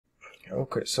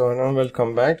Okay, so now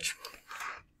welcome back.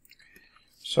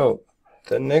 So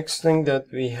the next thing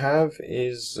that we have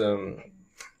is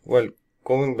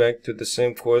going back to the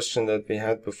same question that we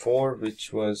had before,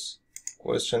 which was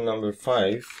question number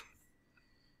 5.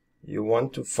 You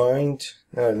want to find,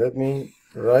 now let me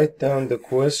write down the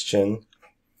question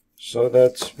so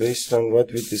that based on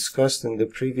what we discussed in the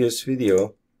previous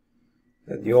video,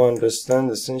 that you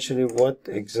understand essentially what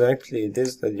exactly it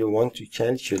is that you want to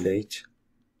calculate.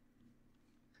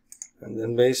 And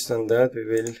then based on that, we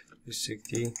will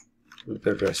basically do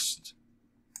the rest.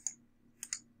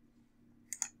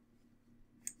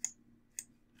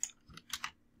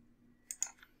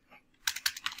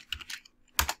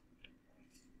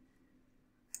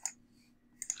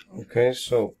 Okay,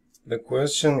 so the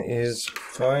question is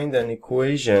find an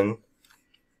equation.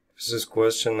 This is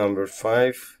question number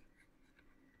 5.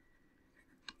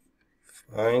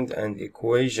 Find an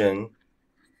equation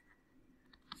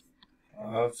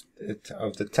of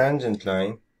the tangent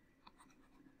line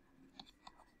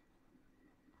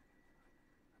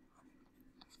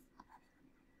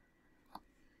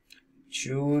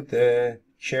to the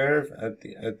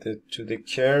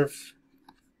curve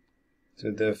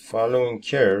to the following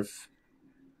curve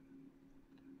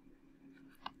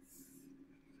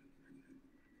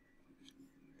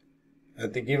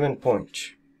at the given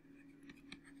point.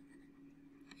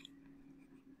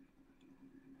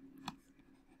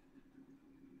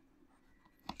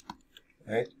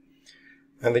 Right?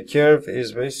 And the curve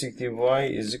is basically y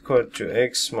is equal to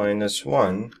x minus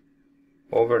 1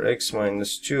 over x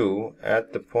minus 2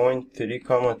 at the point 3,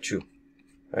 2.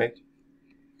 Right?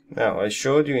 Now, I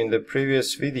showed you in the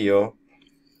previous video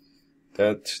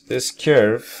that this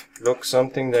curve looks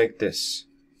something like this.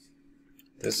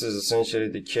 This is essentially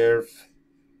the curve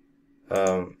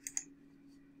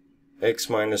x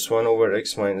minus 1 over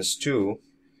x minus 2,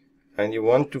 and you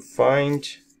want to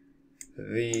find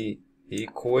the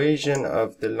equation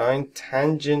of the line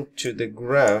tangent to the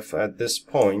graph at this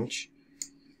point,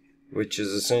 which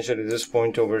is essentially this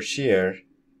point over here.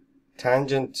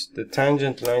 The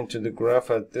tangent line to the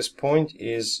graph at this point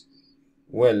is,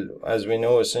 well, as we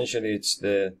know, essentially it's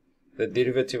the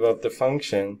derivative of the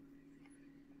function,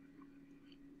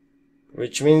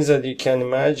 which means that you can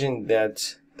imagine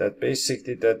that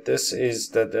basically this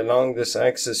is that along this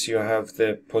axis you have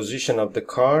the position of the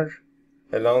car,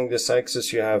 along this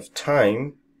axis you have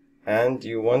time, and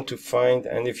you want to find,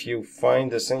 and if you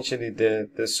find essentially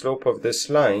the slope of this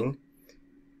line,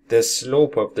 the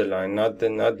slope of the line, not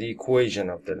the equation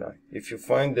of the line. If you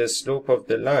find the slope of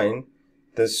the line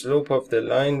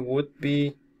would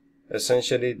be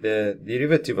essentially the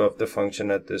derivative of the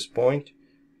function at this point,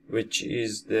 which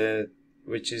is the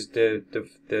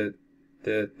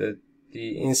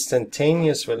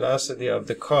instantaneous velocity of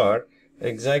the car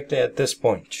exactly at this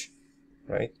point,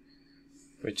 right?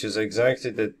 Which is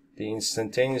exactly the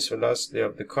instantaneous velocity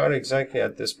of the car exactly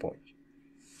at this point.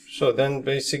 So then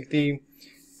basically,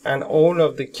 and all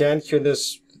of the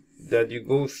calculus that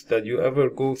you ever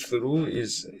go through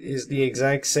is the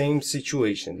exact same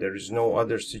situation. There is no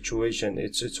other situation.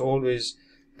 It's always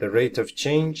the rate of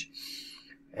change,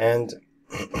 and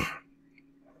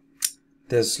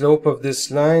the slope of this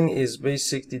line is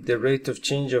basically the rate of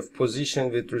change of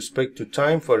position with respect to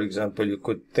time. For example, you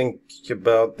could think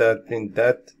about that in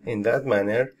that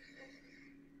manner.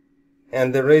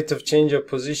 And the rate of change of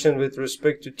position with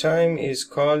respect to time is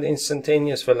called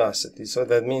instantaneous velocity. So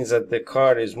that means that the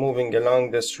car is moving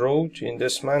along this road in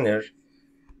this manner,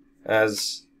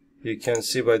 as you can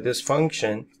see by this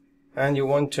function, and you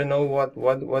want to know what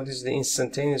is the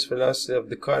instantaneous velocity of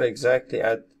the car exactly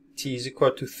at t is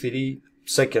equal to 3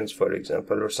 seconds, for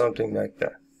example, or something like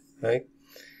that, right?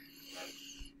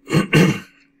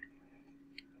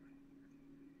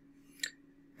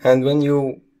 And when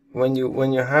you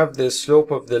have the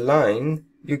slope of the line,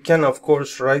 you can of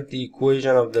course write the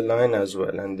equation of the line as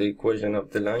well, and the equation of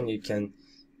the line you can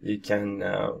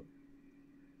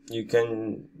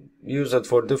use it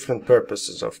for different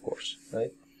purposes, of course,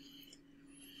 right?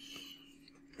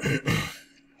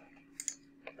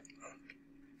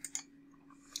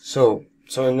 So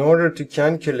in order to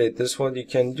calculate this, what you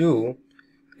can do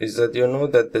is that you know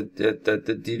that the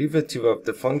derivative of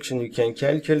the function, you can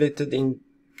calculate it in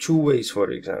 2 ways. For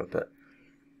example,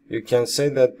 you can say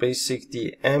that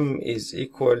basically m is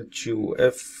equal to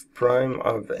f prime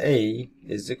of a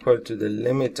is equal to the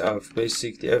limit of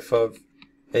basically f of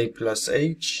a plus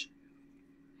h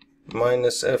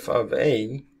minus f of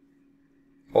a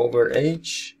over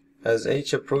h as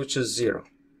h approaches 0.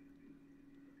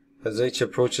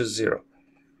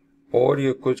 Or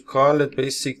you could call it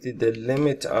basically the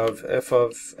limit of f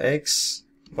of x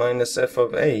minus f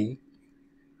of a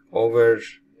over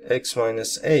x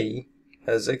minus a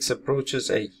as x approaches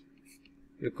a.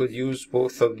 You could use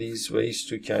both of these ways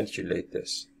to calculate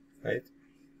this, right?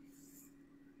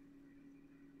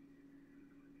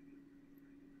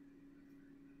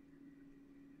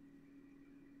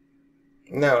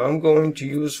 Now I'm going to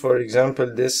use, for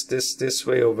example, this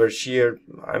way over here.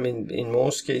 I mean, in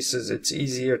most cases it's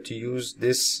easier to use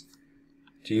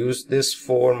this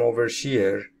form over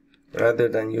here rather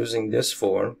than using this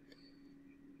form.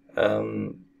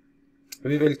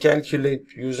 We will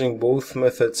calculate using both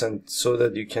methods, and so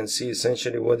that you can see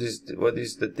essentially what is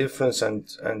the difference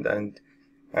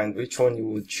and which one you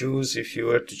would choose if you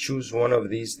were to choose one of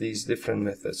these different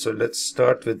methods. So let's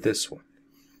start with this one.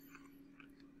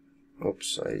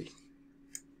 Oops,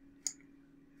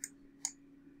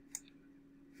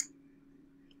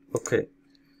 okay.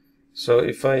 So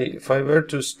if I were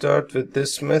to start with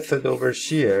this method over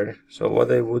here, so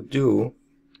what I would do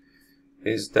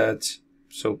is that,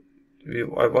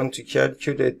 I want to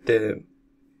calculate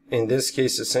in this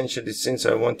case essentially, since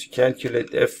I want to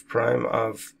calculate f prime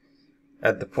of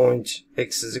at the point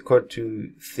x is equal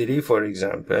to 3, for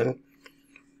example.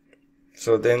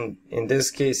 So then in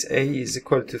this case a is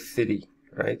equal to 3,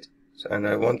 right? So, and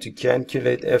I want to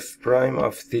calculate f prime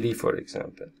of 3, for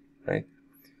example, right?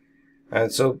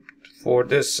 And so for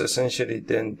this essentially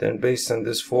then based on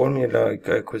this formula,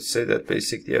 I could say that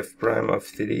basically f prime of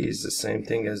 3 is the same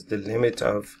thing as the limit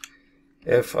of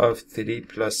f of 3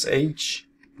 plus h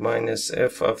minus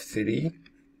f of 3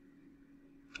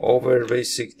 over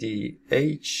basically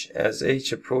h as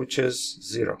h approaches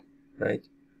 0, right?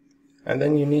 And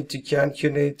then you need to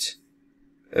calculate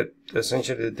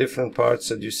essentially the different parts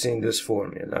that you see in this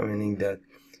formula, meaning that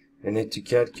you need to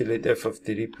calculate f of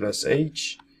 3 plus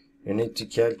h, you need to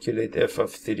calculate f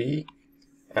of 3,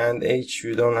 and h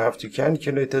you don't have to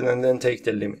calculate it, and then take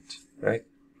the limit, right?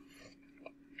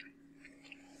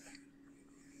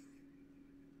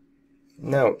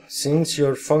 Now, since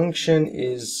your function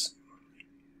is,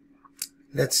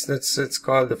 let's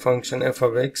call the function f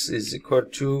of x is equal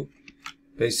to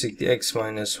basically x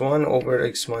minus 1 over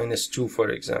x minus 2, for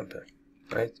example,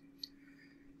 right?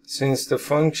 Since the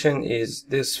function is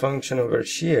this function over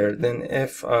here, then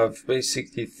f of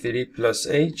basically 3 plus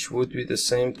h would be the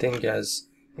same thing as,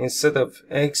 instead of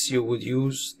x you would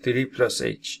use 3 plus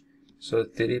h. So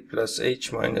 3 plus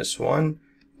h minus 1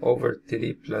 over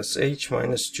 3 plus h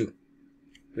minus 2.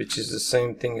 Which is the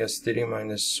same thing as 3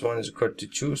 minus 1 is equal to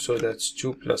 2, so that's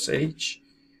 2 plus h,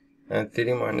 and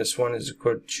 3 minus 1 is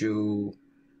equal to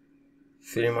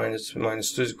 3 minus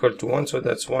 2 is equal to 1, so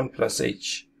that's 1 plus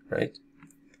h, right?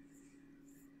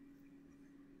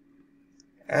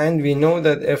 And we know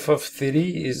that f of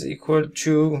 3 is equal to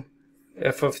 2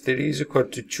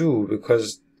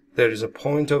 because there is a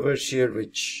point over here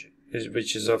which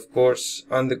is of course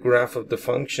on the graph of the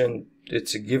function.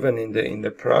 It's a given in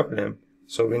the problem.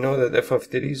 So we know that f of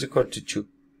 3 is equal to 2,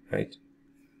 right?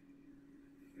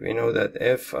 We know that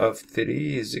f of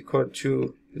 3 is equal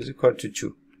to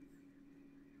 2.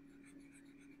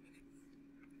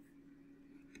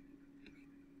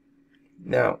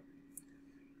 Now,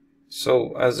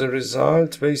 so as a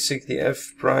result, basically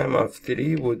f prime of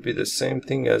 3 would be the same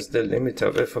thing as the limit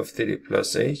of f of 3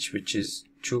 plus h, which is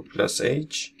 2 plus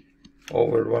h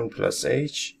over 1 plus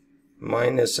h,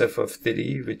 minus f of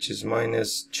 3, which is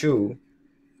minus 2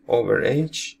 over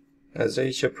h as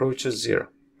h approaches 0.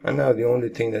 And now the only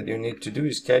thing that you need to do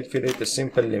is calculate the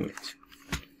simple limit.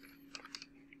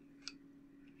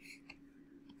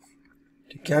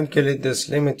 To calculate this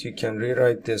limit, you can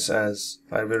rewrite this as,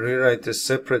 I will rewrite this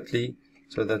separately,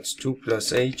 so that's 2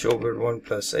 plus h over 1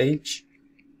 plus h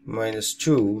minus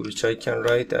 2, which I can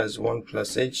write as 1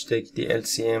 plus h, take the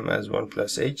LCM as 1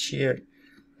 plus h here,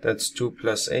 that's 2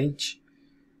 plus h,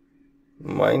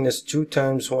 minus 2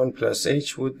 times 1 plus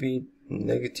h would be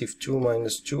negative 2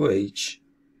 minus 2h,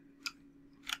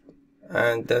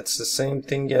 and that's the same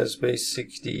thing as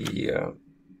basically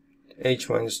h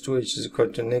minus 2h is equal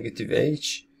to negative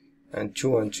h, and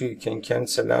 2 and 2 you can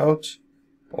cancel out,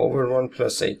 over 1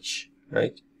 plus h,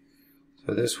 right?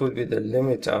 So this would be the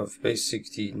limit of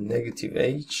basically negative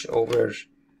h over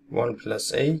 1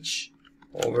 plus h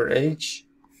over h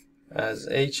as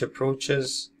h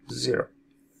approaches 0.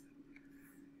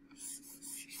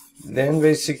 Then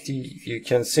basically you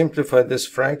can simplify this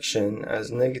fraction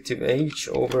as negative h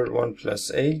over 1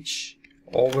 plus h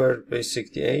over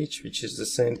basically h, which is the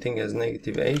same thing as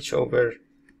negative h over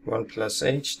 1 plus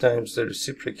h times the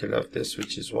reciprocal of this,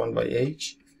 which is 1 by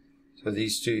h. So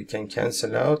these two you can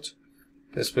cancel out.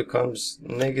 This becomes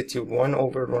negative 1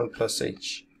 over 1 plus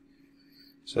h.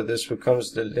 So this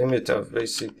becomes the limit of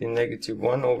basically negative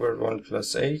 1 over 1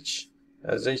 plus h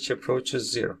as h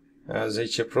approaches 0. As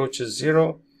h approaches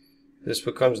 0, this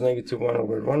becomes negative 1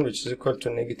 over 1, which is equal to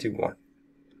negative 1.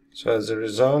 So as a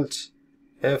result,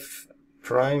 f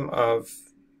prime of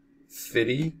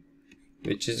 3,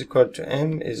 which is equal to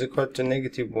m, is equal to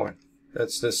negative 1.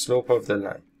 That's the slope of the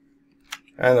line.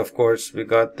 And of course, we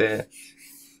got the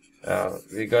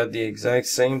exact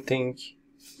same thing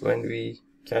when we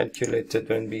approximated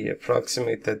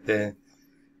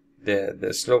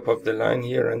the slope of the line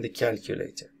here on the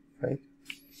calculator, right?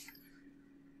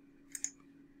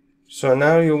 So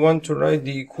now you want to write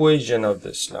the equation of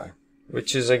this line,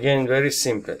 which is again very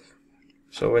simple.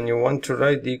 So when you want to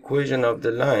write the equation of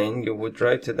the line, you would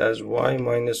write it as y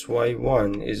minus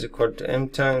y1 is equal to m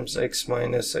times x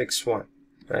minus x1,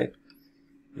 right?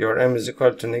 Your m is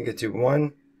equal to negative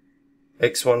 1.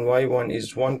 x1, y1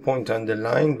 is 1 point on the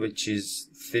line, which is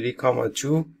 3,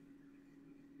 2.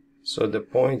 So the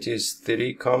point is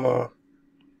 3, 2,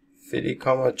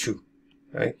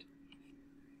 right?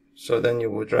 So then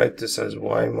you would write this as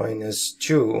y minus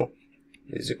 2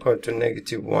 is equal to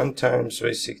negative 1 times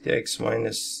basically x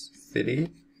minus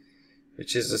 3,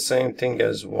 which is the same thing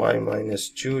as y minus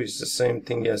 2 is the same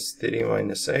thing as 3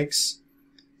 minus x,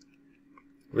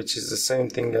 which is the same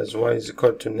thing as y is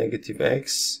equal to negative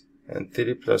x, and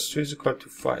 3 plus 2 is equal to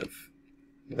 5.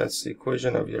 That's the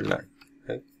equation of your line,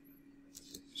 right?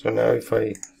 So now if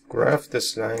I graph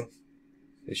this line,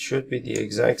 it should be the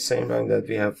exact same line that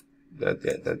we have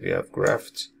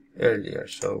graphed earlier.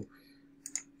 So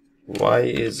y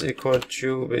is equal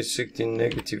to basically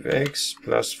negative x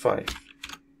plus 5.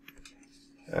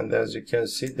 And as you can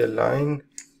see, the line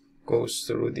goes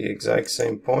through the exact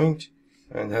same point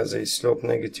and has a slope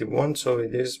negative 1, so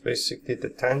it is basically the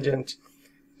tangent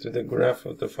to the graph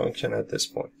of the function at this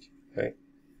point. Okay,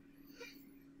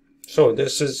 so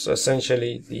this is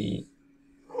essentially the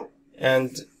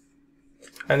and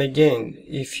again,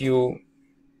 if you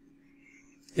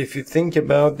think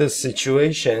about this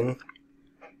situation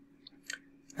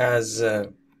as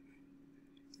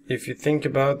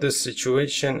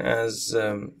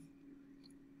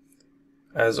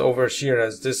as over here,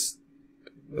 as this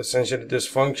essentially this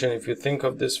function, if you think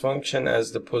of this function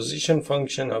as the position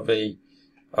function of the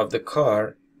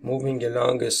car moving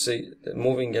along the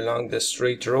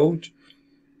straight road,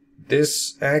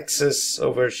 this axis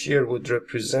over here would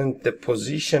represent the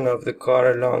position of the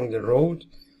car along the road,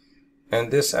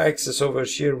 and this axis over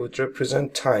here would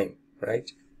represent time,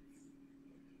 right?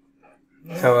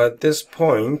 Now at this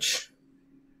point,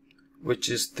 which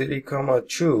is 3,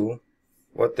 2,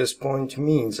 what this point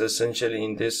means essentially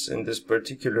in this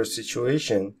particular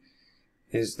situation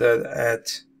is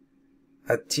that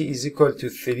at t is equal to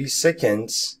 3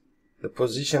 seconds, the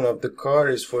position of the car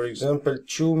is, for example,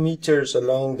 2 meters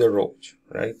along the road,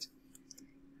 right?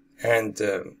 And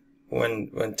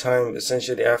when time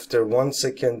essentially after 1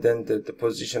 second, then the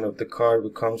position of the car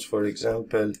becomes, for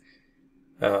example,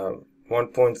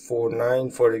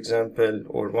 1.49, for example,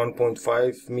 or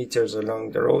 1.5 meters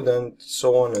along the road, and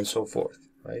so on and so forth,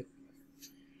 right?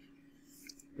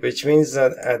 Which means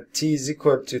that at t is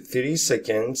equal to 3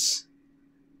 seconds,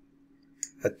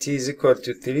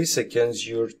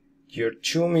 you're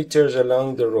 2 meters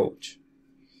along the road.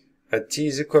 At t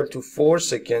is equal to 4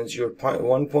 seconds, you're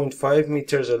 1.5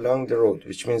 meters along the road,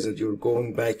 which means that you're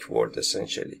going backward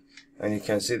essentially. And you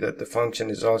can see that the function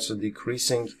is also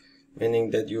decreasing, meaning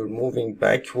that you're moving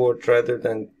backward rather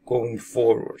than going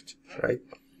forward, right?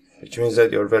 Which means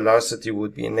that your velocity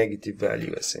would be a negative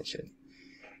value essentially.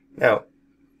 Now,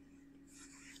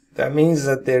 that means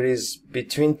that there is,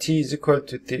 between t is equal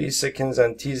to 3 seconds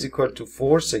and t is equal to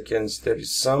 4 seconds, there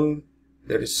is some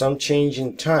change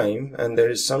in time and there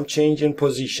is some change in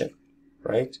position,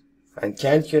 right? And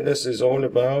calculus is all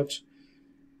about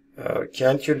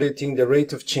calculating the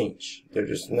rate of change. There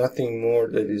is nothing more,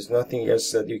 there is nothing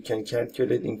else that you can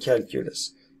calculate in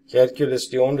calculus. Calculus,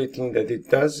 the only thing that it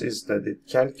does is that it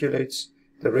calculates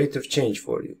the rate of change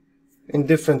for you in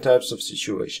different types of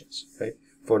situations, right?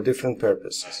 For different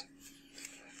purposes.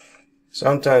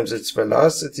 Sometimes it's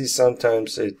velocity,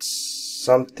 sometimes it's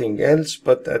something else,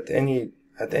 but at any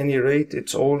rate,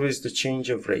 it's always the change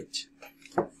of rate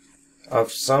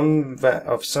of some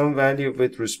value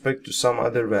with respect to some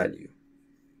other value.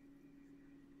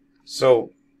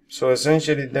 So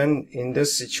essentially then in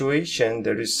this situation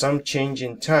there is some change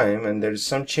in time and there is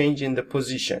some change in the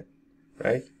position,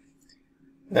 right?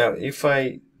 Now if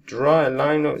I draw a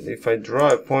line, if I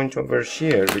draw a point over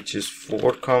here which is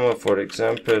 4, for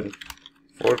example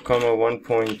 4,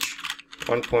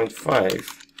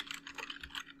 1.5,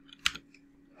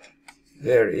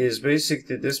 there is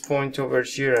basically this point over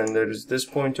here and there is this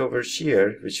point over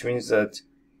here, which means that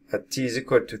at t is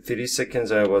equal to 3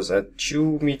 seconds, I was at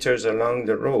 2 meters along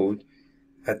the road.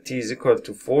 At t is equal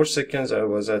to 4 seconds, I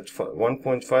was at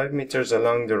 1.5 meters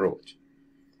along the road.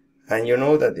 And you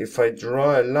know that if I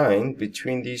draw a line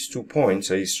between these 2 points,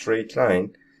 a straight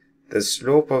line, the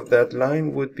slope of that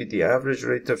line would be the average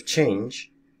rate of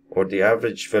change, or the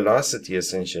average velocity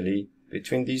essentially,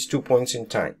 between these 2 points in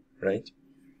time, right?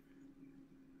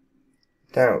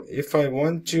 Now, if I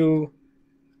want to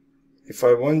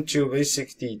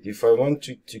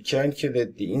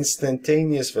calculate the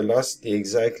instantaneous velocity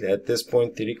exactly at this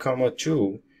point 3,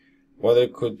 2, what I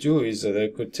could do is that I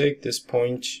could take this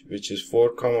point, which is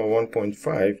 4,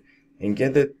 1.5, and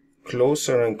get it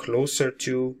closer and closer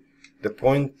to the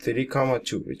point 3,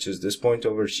 2, which is this point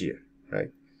over here,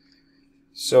 right?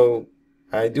 So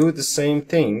I do the same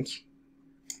thing.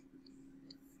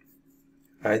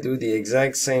 I do the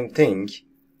exact same thing,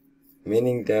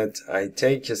 meaning that I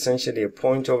take essentially a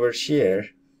point over here.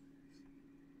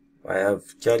 I have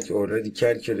already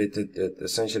calculated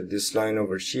essentially this line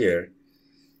over here.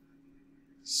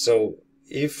 So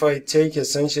if I take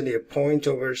essentially a point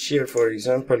over here, for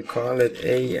example, call it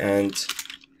A and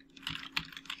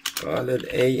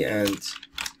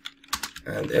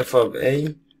f of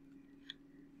A,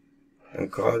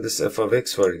 and call this f of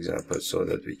x, for example, so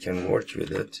that we can work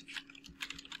with it.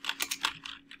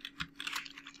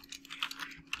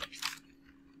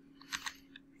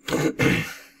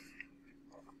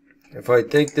 If I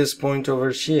take this point over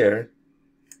here,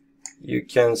 you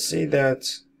can see that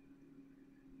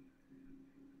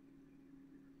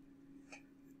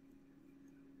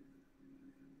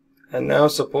and now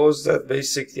suppose that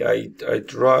basically I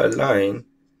draw a line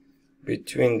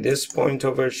between this point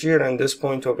over here and this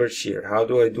point over here. How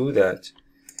do I do that?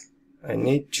 I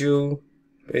need to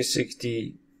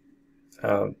basically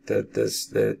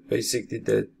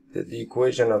the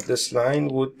equation of this line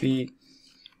would be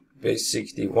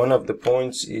basically one of the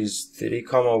points is 3,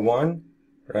 1,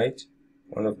 right?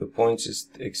 One of the points is,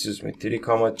 3,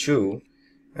 2,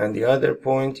 and the other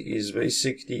point is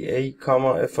basically A,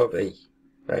 f of A,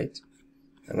 right?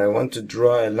 And I want to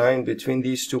draw a line between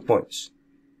these 2 points.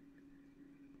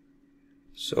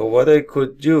 So what I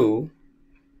could do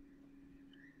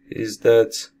is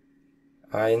that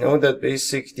I know that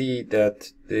basically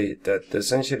that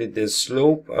essentially the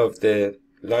slope of the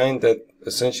line that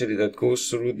essentially that goes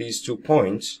through these 2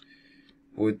 points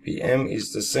would be m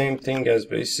is the same thing as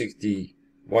basically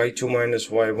y2 minus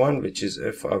y1, which is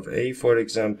f of A, for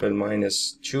example,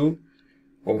 minus 2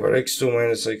 over x2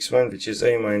 minus x1, which is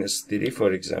A minus 3,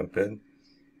 for example.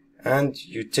 And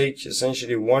you take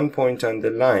essentially one point on the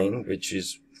line, which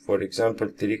is, for example,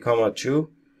 3,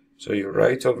 2. So you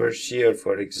write over here,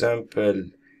 for example,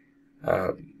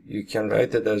 you can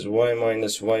write it as y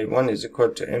minus y1 is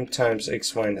equal to m times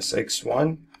x minus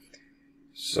x1.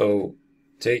 So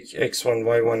take x1,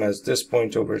 y1 as this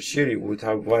point over here, you would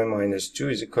have y minus 2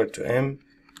 is equal to m,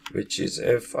 which is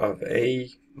f of A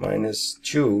minus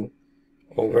 2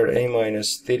 over A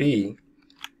minus 3.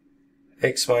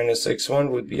 X minus x1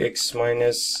 would be x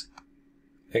minus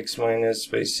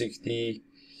basically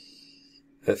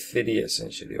a 3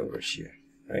 essentially over here,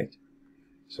 right?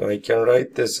 So I can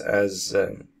write this as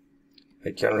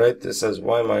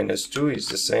y minus 2 is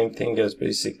the same thing as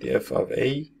basically f of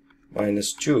A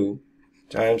minus 2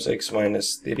 times x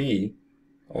minus 3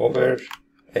 over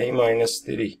A minus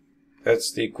 3.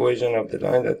 That's the equation of the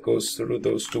line that goes through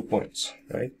those 2 points,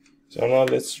 right? So now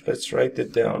let's write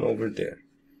it down over there.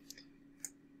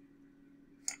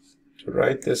 To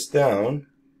write this down,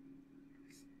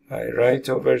 I write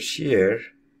over here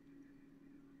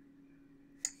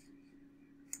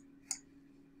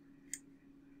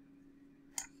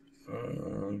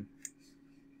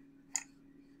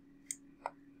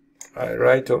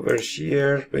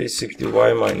basically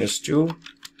y minus 2.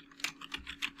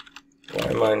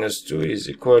 Y minus 2 is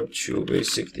equal to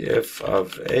basically f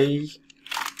of A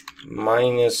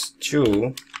minus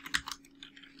 2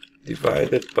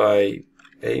 divided by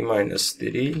A minus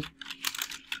 3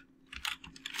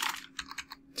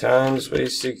 times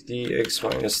basically x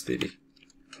minus 3,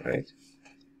 right?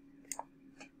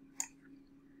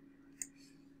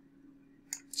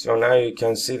 So now you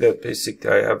can see that basically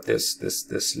I have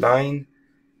this line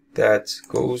that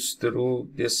goes through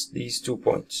these 2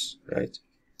 points, right?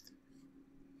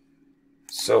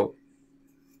 So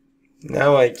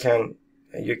now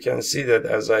you can see that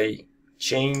as I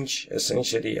change,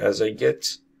 essentially as I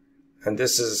get, and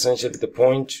this is essentially the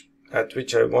point at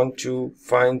which I want to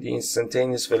find the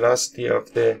instantaneous velocity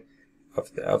of the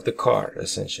car,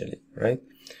 essentially, right?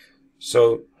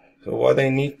 So what I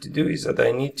need to do is that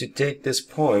I need to take this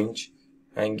point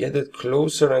and get it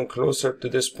closer and closer to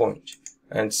this point.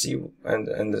 and see,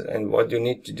 and what you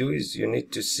need to do is you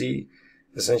need to see,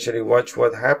 essentially watch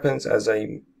what happens as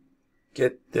I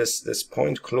get this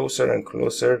point closer and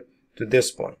closer to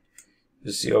this point.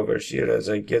 You see over here, as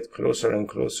I get closer and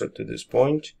closer to this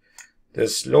point, the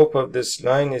slope of this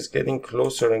line is getting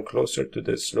closer and closer to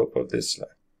the slope of this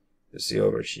line. You see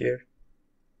over here,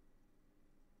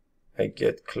 I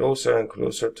get closer and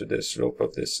closer to the slope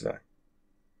of this line.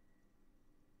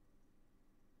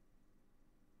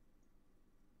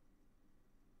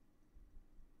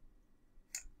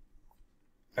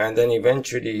 And then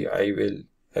eventually I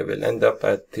will end up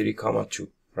at 3,2,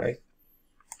 right?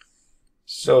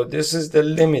 So this is the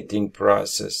limiting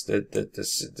process.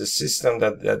 The system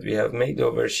that we have made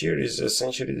over here is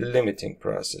essentially the limiting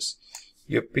process.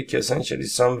 You pick essentially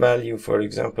some value, for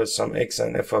example, some x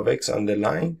and f of x on the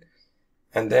line,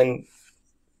 and then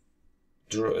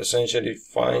essentially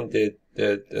find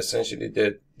essentially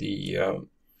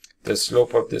the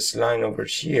slope of this line over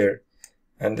here,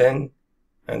 and then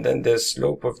the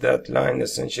slope of that line,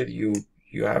 essentially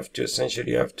you have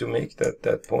to make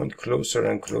that point closer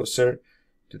and closer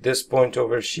to this point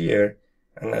over here.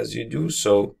 And as you do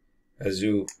so, as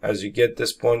you get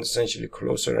this point essentially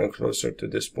closer and closer to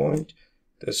this point,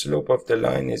 the slope of the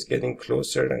line is getting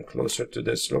closer and closer to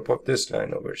the slope of this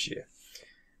line over here.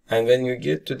 And when you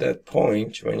get to that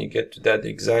point, when you get to that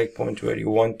exact point where you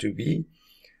want to be,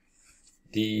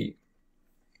 the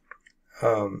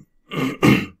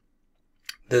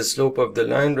the slope of the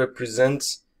line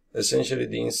represents essentially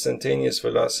the instantaneous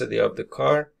velocity of the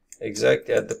car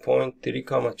exactly at the point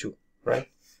 3,2, right?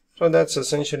 So that's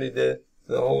essentially the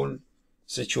whole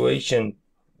situation.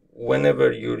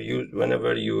 Whenever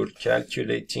you're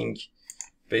calculating,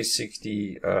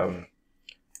 basically,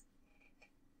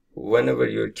 whenever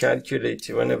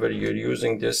you're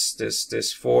using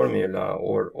this formula,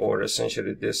 or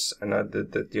essentially this another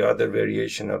the other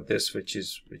variation of this, which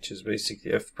is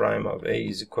basically f prime of a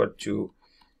is equal to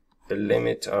the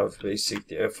limit of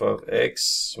basically f of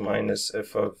x minus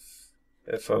f of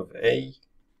a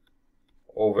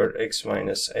over x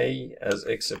minus a as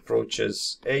x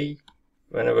approaches a.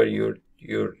 Whenever you're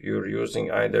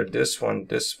using either this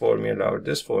formula or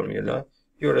this formula,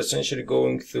 you're essentially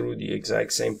going through the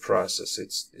exact same process.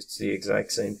 It's the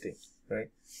exact same thing, right?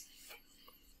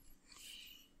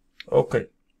 Okay.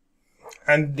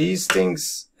 And these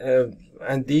things,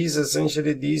 and these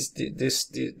essentially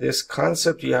this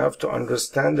concept, you have to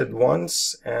understand it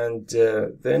once, and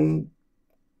then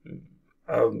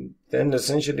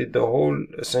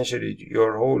essentially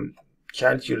your whole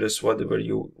calculus, whatever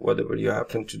you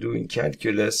happen to do in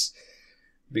calculus,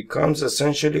 becomes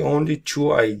essentially only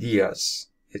two ideas.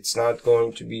 It's not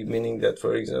going to be, meaning that,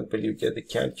 for example, you get a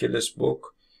calculus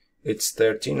book, it's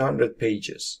 1,300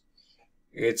 pages.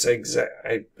 It's exact.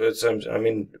 I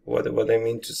mean, what I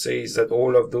mean to say is that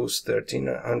all of those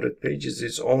 1,300 pages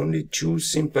is only two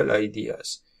simple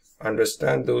ideas.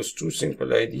 Understand those two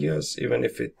simple ideas, even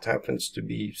if it happens to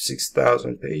be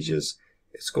 6,000 pages,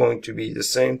 it's going to be the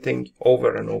same thing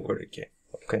over and over again.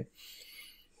 Okay.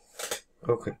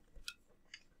 Okay.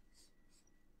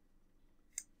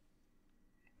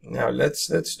 Now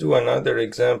let's do another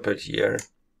example here.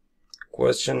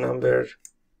 Question number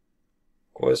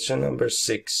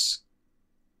 6.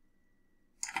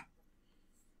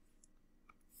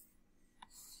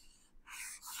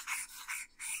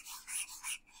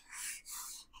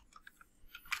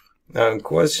 Now,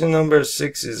 question number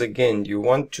 6 is, again, you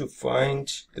want to find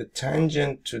the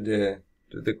tangent to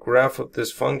the graph of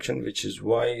this function, which is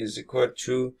y is equal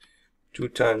to 2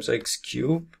 times x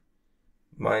cubed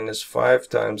minus 5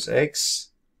 times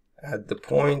x at the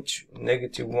point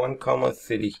 -1,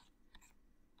 3.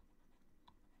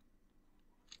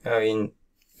 Now, in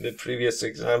the previous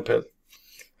example,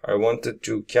 I wanted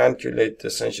to calculate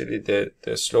essentially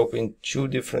the slope in two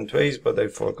different ways, but I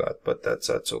forgot, but that's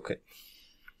okay.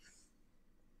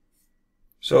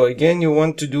 So again, you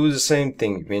want to do the same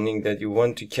thing, meaning that you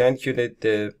want to calculate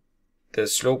the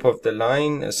slope of the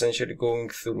line, essentially going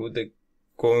through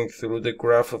the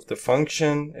graph of the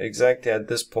function exactly at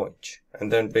this point,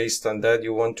 and then based on that,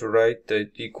 you want to write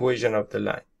the equation of the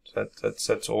line. So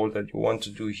that's all that you want to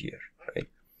do here, right?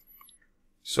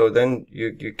 So then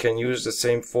you can use the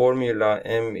same formula.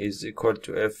 M is equal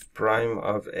to f prime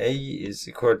of a is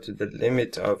equal to the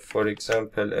limit of, for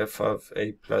example, f of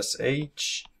a plus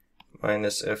h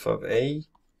minus f of a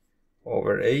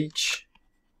over h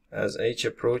as h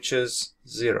approaches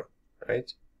 0,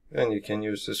 right? And you can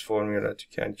use this formula to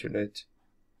calculate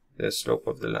the slope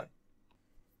of the line.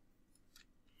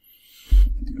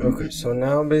 Okay, so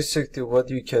now basically what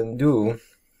you can do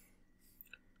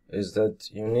is that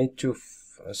you need to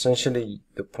essentially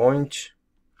the point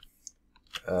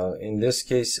in this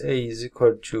case a is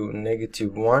equal to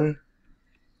 -1,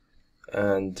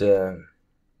 and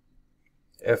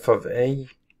f of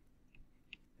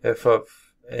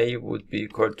a would be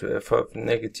equal to f of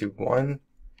 -1,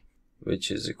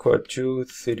 which is equal to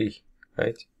 3,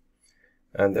 right?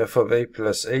 And f of a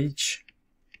plus h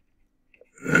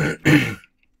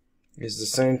is the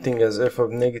same thing as f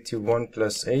of -1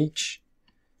 plus h,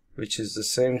 which is the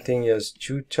same thing as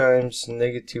 2 times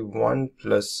 -1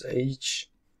 plus h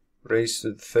raised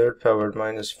to the third power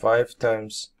minus 5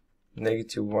 times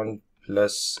 -1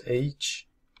 plus h.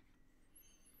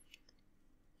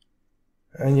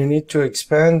 And you need to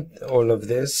expand all of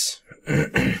this.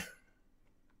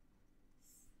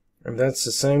 And that's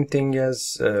the same thing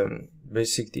as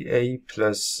basically a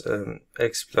plus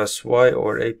x plus y,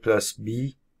 or a plus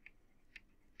b.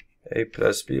 A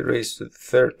plus b raised to the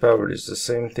third power is the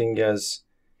same thing as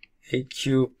a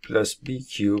cubed plus b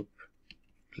cubed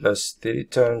plus 3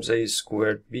 times a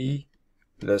squared b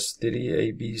plus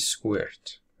 3ab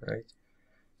squared, right?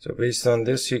 So based on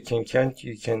this, you can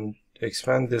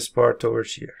expand this part over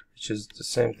here, which is the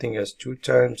same thing as 2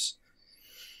 times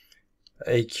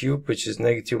a cube, which is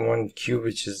 -1 cube,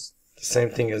 which is the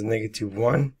same thing as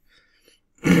 -1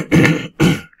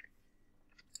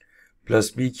 plus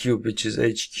b cube, which is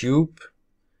h cube.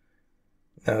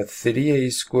 Now 3a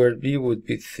squared b would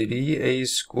be 3a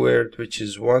squared, which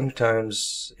is 1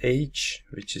 times h,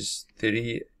 which is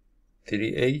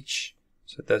 3h,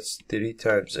 so that's 3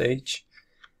 times h.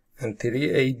 And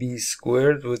 3ab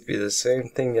squared would be the same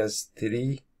thing as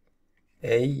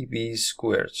 3ab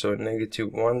squared, so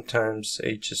 -1 times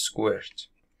h squared,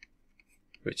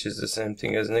 which is the same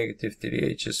thing as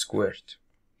 -3h squared.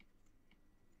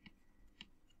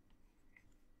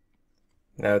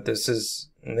 Now this is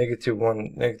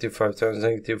 -1, -5 times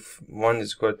 -1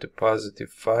 is equal to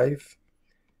 +5,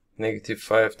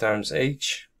 -5 times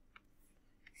h.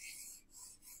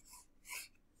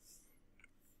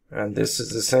 And this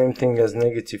is the same thing as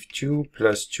 -2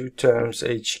 plus 2 times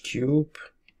h cubed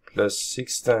plus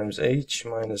 6 times h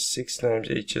minus 6 times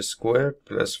h squared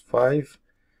plus 5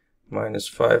 minus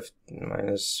 5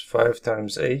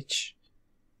 times h.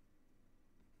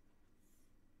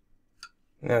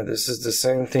 Now this is the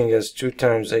same thing as 2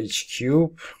 times h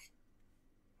cubed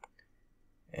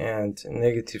and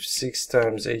 -6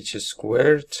 times h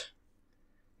squared.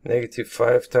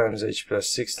 -5 times h plus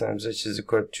 6 times h is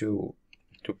equal to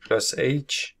plus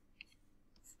h,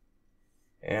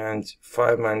 and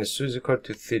 5 minus 2 is equal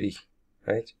to 3,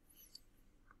 right?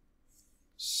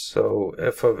 So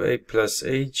f of a plus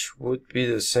h would be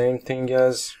the same thing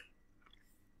as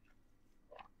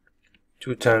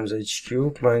 2 times h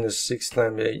cubed minus 6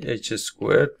 times h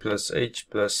squared plus h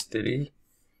plus 3.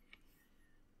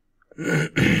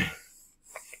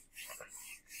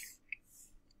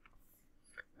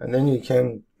 And then you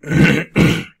can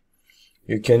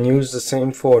you can use the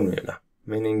same formula,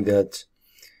 meaning that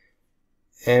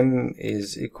m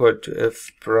is equal to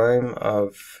f prime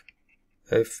of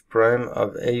a,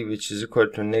 which is equal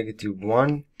to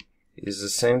 -1, is the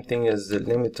same thing as the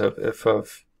limit of f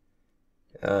of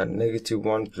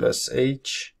 -1 plus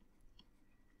h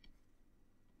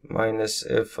minus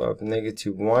f of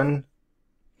 -1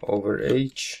 over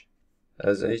h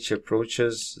as h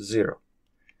approaches 0,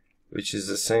 which is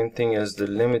the same thing as the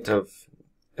limit of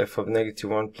f of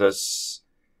 -1 plus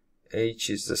h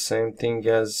is the same thing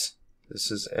as,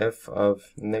 this is f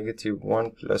of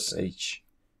 -1 plus h,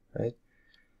 right?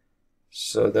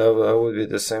 So that would be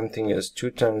the same thing as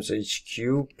 2 times h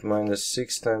cubed minus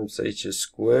 6 times h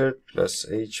squared plus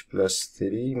h plus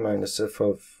 3 minus f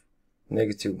of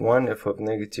 -1. F of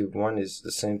 -1 is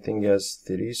the same thing as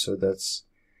 3, so that's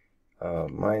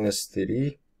minus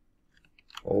 3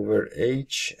 over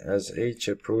h as h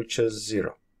approaches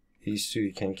 0. These two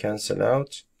you can cancel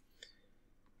out.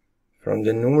 From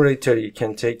the numerator you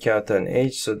can take out an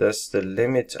h, so that's the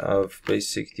limit of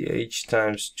basically h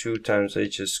times 2 times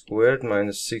h squared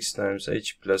minus 6 times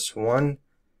h plus 1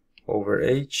 over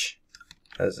h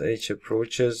as h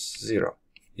approaches 0.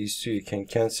 These two you can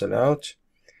cancel out,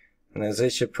 and as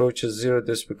h approaches 0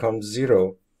 this becomes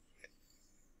 0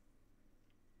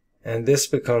 and this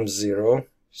becomes 0,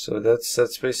 so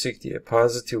that's basically a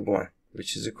positive 1,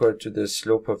 which is equal to the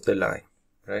slope of the line,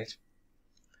 right?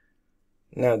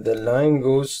 Now the line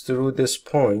goes through this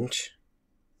point,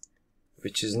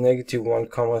 which is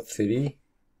 -1, 3.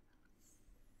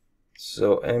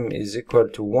 So m is equal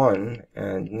to 1,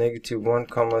 and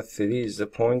 -1, 3 is the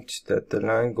point that the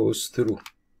line goes through,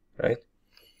 right?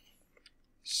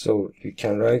 So you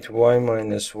can write y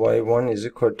minus y1 is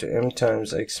equal to m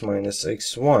times x minus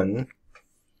x1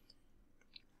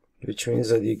 which means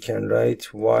that you can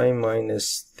write y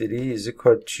minus 3 is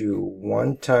equal to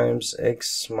 1 times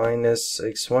x minus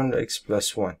x1, x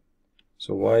plus 1.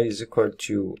 So y is equal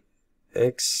to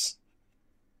x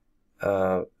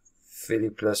 3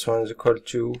 plus 1 is equal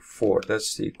to 4.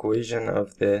 That's the equation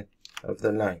of the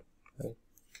line. Right?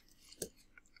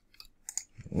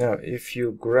 Now if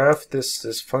you graph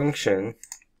this function,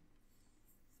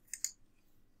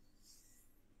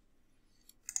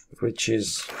 which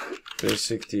is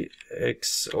basically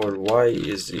x or y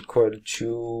is equal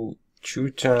to 2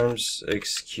 times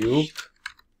x cubed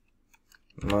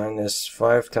minus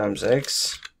 5 times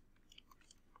x.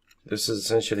 This is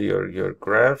essentially your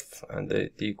graph, and the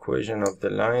equation of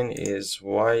the line is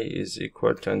y is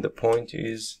equal to, and the point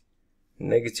is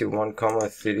negative 1 comma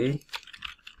 3,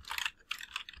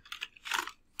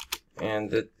 and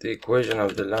the equation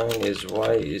of the line is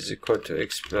y is equal to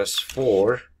x plus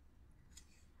 4.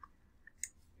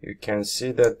 You can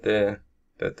see that the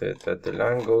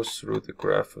line goes through the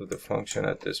graph of the function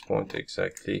at this point,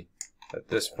 exactly at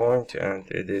this point, and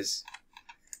it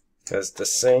has the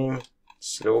same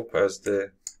slope as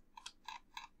the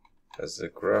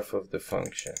graph of the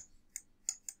function.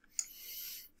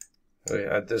 So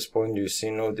at this point you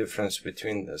see no difference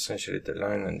between essentially the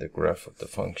line and the graph of the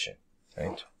function,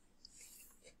 right?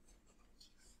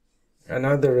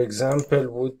 Another example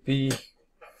would be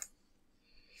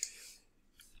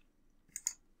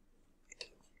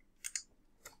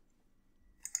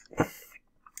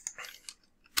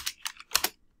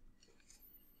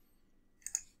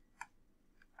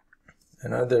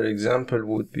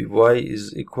y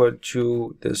is equal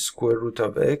to the square root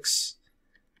of x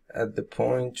at the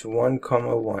point 1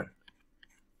 comma 1.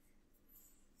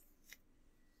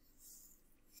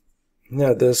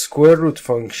 Now the square root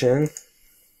function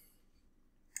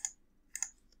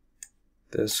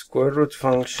is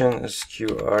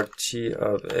qrt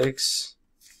of x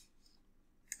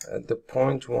at the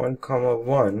point 1 comma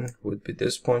 1 would be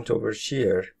this point over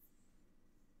here.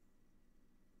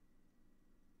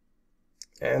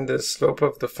 And the slope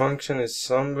of the function is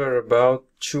somewhere about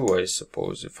 2, I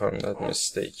suppose, if I'm not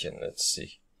mistaken. Let's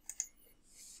see.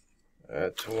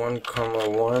 At 1 comma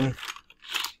 1,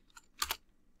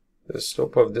 the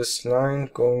slope of this line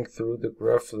going through the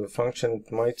graph of the function,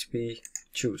 it might be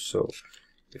 2. So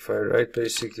if I write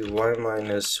basically y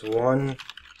minus 1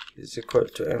 is equal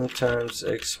to m times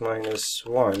x minus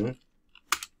 1,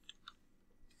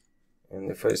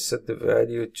 and if I set the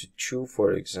value to 2,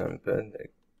 for example,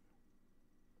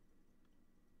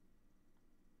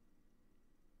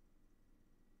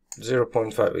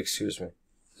 0.5, excuse me,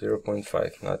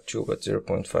 0.5, not 2 but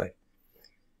 0.5.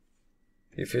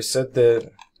 If you set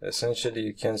essentially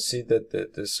you can see that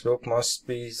the slope must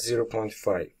be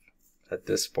 0.5 at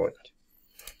this point.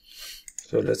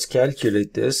 So let's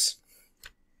calculate this.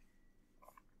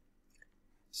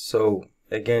 So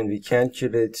again we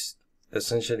calculate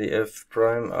essentially f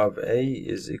prime of a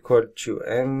is equal to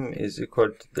m is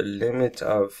equal to the limit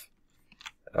of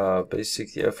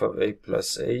basically f of a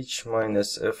plus h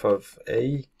minus f of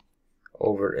a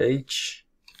over h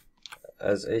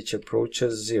as h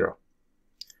approaches 0.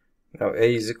 Now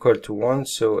a is equal to 1,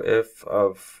 so f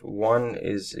of 1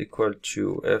 is equal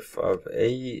to f of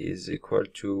a is equal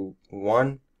to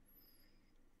 1,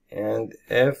 and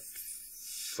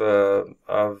f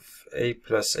of a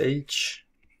plus h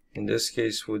in this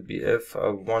case would be f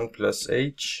of 1 plus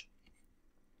h,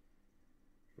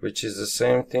 which is the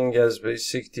same thing as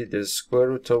basically the square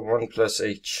root of 1 plus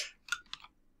h.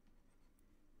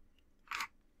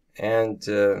 And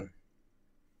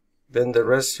then the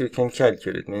rest you can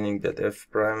calculate, meaning that f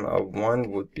prime of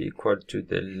 1 would be equal to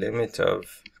the limit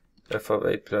of f of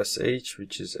a plus h,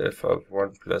 which is f of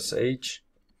 1 plus h,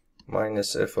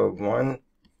 minus f of 1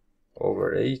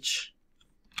 over h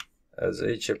as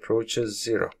h approaches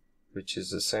 0, which is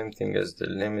the same thing as the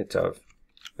limit of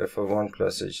f of 1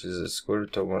 plus h is the square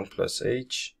root of 1 plus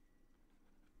h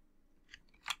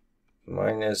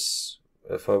minus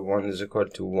f of 1 is equal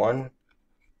to 1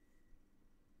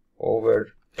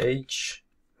 over h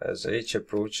as h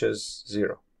approaches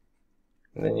 0.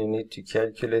 And then you need to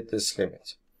calculate this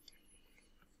limit.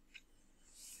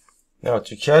 Now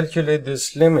to calculate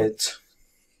this limit,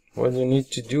 what you need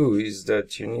to do is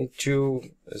that you need to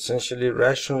essentially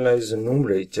rationalize the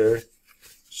numerator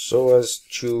so as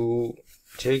to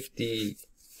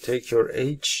take your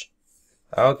h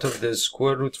out of the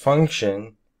square root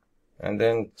function and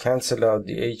then cancel out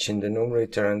the h in the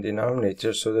numerator and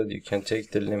denominator so that you can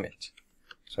take the limit.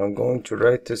 So I'm going to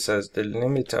write this as the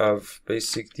limit of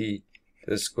basically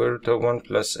the square root of 1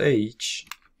 plus h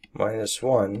minus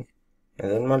 1,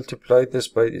 and then multiply this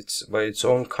by its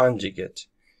own conjugate,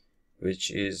 which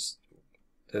is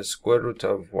the square root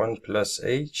of 1 plus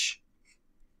h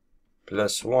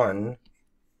plus 1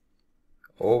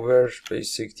 over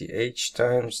basically h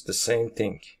times the same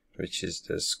thing, which is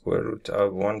the square root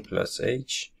of 1 plus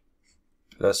h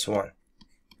plus 1,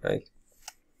 right?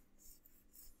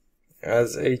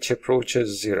 As h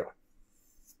approaches 0.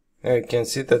 Now you can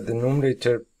see that the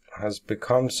numerator has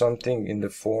become something in the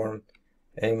form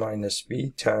a minus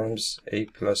b times a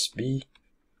plus b,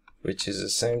 which is the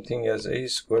same thing as a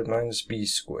squared minus b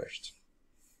squared.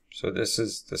 So this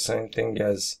is the same thing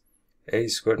as a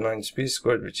squared minus b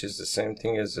squared, which is the same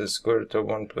thing as the square root of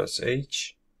 1 plus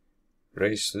h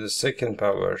raised to the second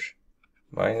power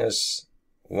minus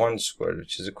 1 squared,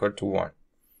 which is equal to 1.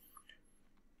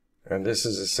 And this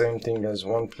is the same thing as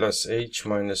 1 plus h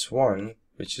minus 1,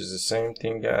 which is the same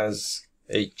thing as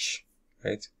h,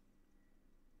 right?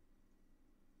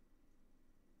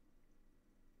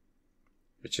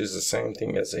 Which is the same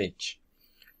thing as h.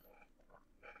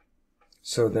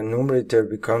 So the numerator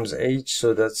becomes h,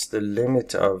 so that's the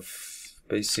limit of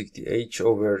basically h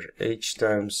over h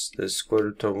times the square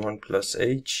root of 1 plus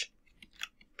h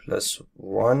plus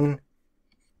 1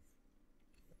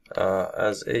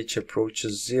 as h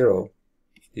approaches 0.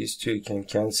 These two you can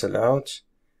cancel out.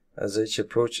 As h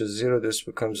approaches 0, this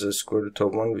becomes the square root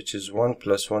of 1, which is 1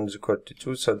 plus 1 is equal to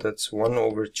 2, so that's 1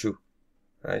 over 2,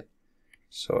 right?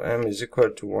 So m is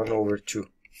equal to 1 over 2.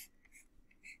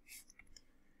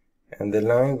 And the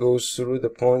line goes through the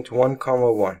point 1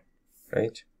 comma 1,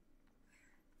 right?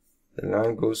 The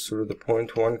line goes through the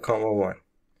point 1 comma 1,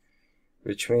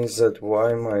 which means that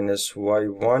y minus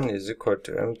y1 is equal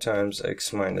to m times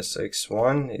x minus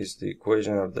x1 is the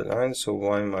equation of the line. So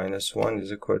y minus 1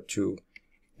 is equal to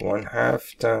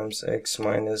 1/2 times x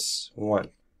minus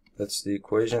 1. That's the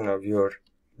equation of your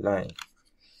line.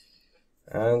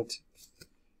 And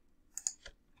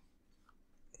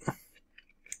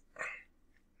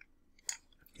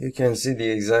you can see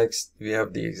we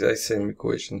have the exact same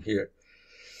equation here.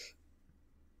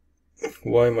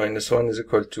 Y minus 1 is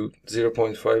equal to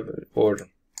 0.5 or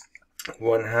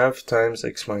 1/2 times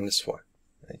x minus 1.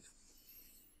 Right?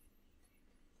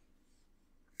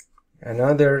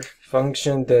 Another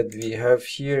function that we have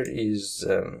here is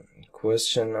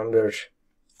question number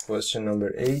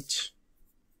 8.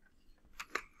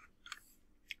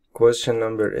 Question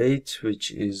number 8,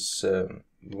 which is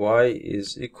y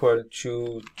is equal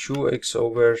to 2x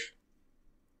over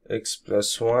x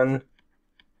plus 1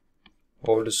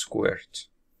 all squared,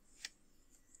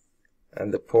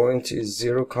 and the point is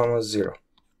 0 comma 0.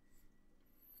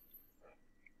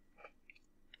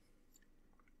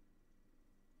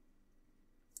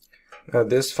 Now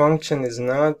this function is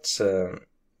not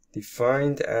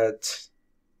defined at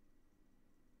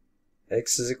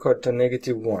x is equal to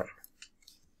negative 1.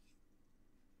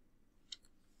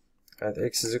 At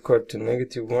x is equal to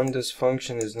negative 1, this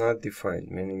function is not defined,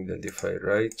 meaning that if I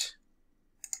write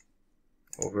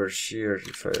over here,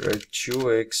 if I write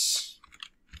 2x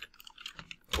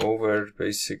over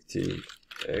basically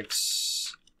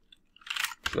x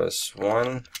plus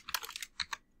 1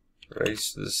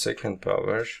 raised to the second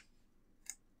power,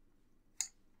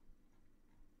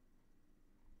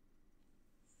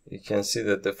 you can see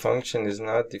that the function is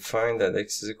not defined at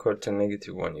x is equal to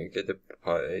negative 1. You get the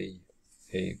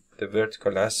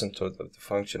vertical asymptote of the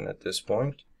function at this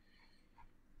point,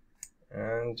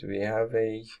 and we have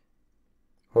a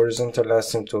horizontal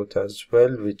asymptote as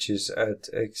well, which is at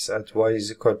y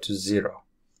is equal to 0.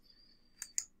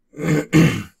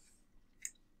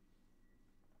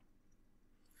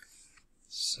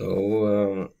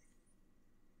 So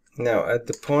now at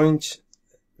the point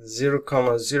 0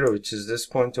 comma 0, which is this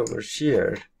point over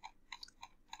here,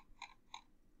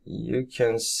 you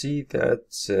can see that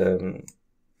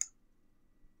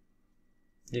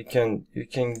you can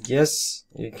guess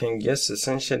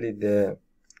essentially the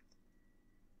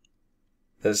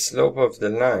slope of the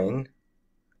line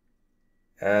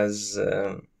as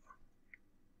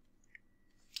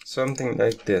something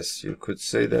like this. You could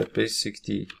say that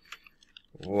basically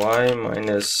y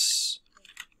minus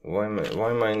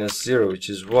 0, which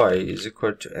is y, is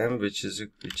equal to m, which is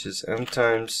m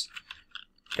times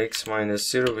x minus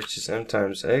 0, which is m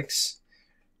times x,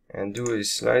 and do a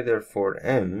slider for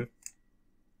m,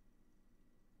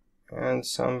 and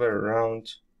somewhere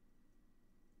around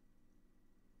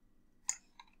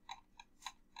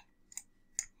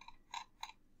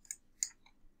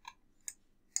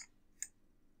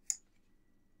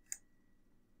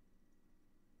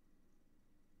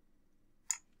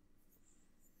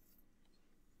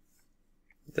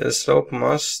the slope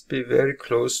must be very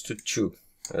close to 2,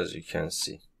 as you can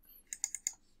see.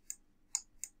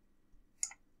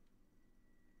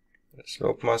 The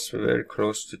slope must be very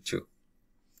close to 2.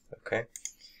 Okay.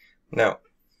 Now,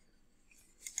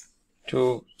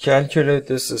 to calculate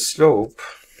this slope,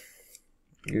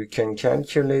 you can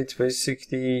calculate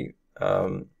basically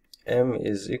m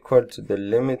is equal to the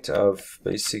limit of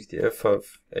basically f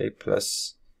of a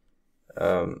plus,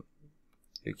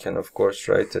 you can of course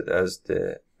write it as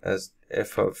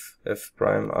f of f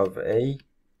prime of a,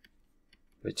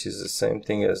 which is the same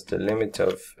thing as the limit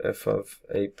of f of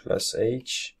a plus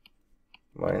h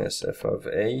minus f of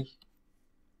a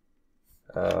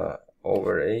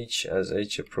over h as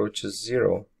h approaches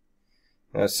 0.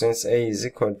 Now since a is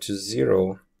equal to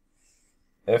 0,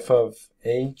 f of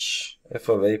a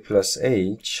plus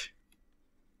h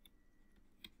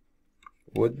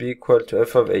would be equal to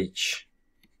f of h,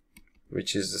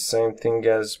 which is the same thing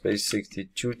as basically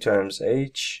 2 times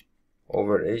h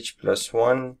over h plus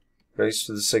 1 raised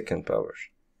to the second power.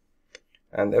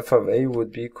 And f of a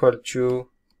would be equal to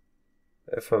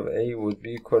f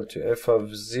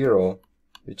of 0,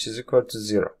 which is equal to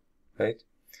 0, right?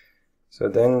 So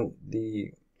then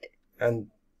the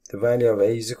value of a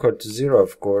is equal to 0,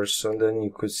 of course, so then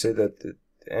you could say that the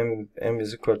m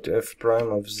is equal to f prime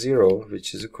of 0,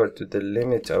 which is equal to the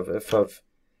limit of f of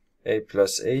a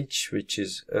plus h, which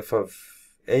is f of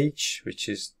h, which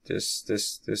is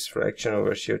this fraction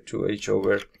over here, 2h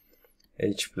over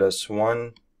h plus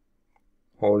 1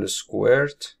 whole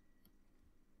squared,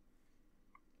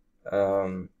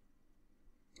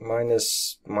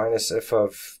 minus f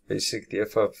of basically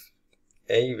f of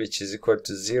a, which is equal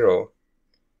to 0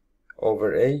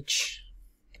 over h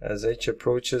as h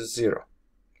approaches 0,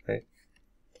 right?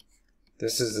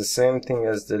 This is the same thing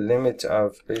as the limit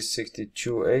of basically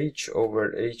 2h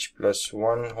over h plus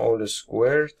 1 whole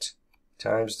squared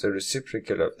times the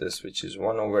reciprocal of this, which is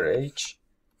 1 over h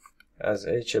as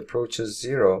h approaches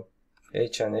 0.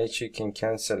 H and h you can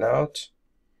cancel out.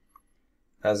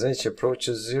 As h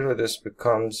approaches 0, this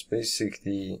becomes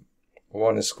basically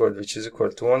 1 squared, which is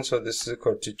equal to 1, so this is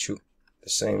equal to 2, the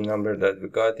same number that we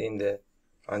got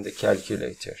on the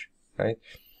calculator, right?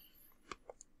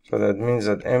 So that means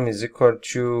that m is equal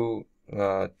to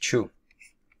 2,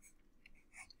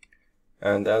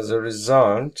 and as a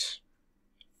result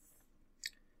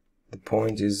the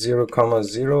point is 0,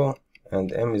 0,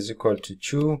 and m is equal to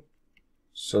 2,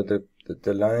 so the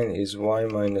line is y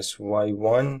minus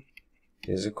y1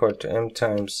 is equal to m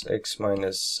times x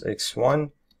minus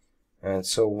x1, and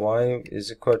so y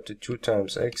is equal to 2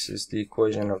 times x is the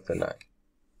equation of the line,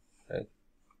 right?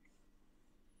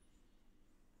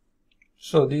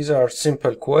 So these are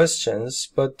simple questions,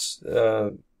 but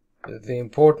the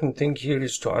important thing here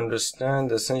is to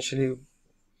understand essentially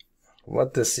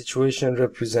what the situation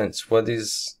represents. What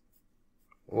is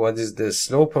the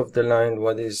slope of the line,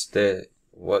 what is the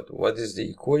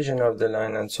equation of the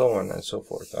line, and so on and so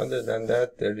forth. Other than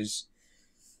that, there is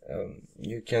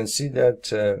you can see that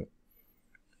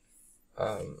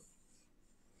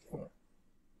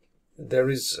there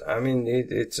is, I mean,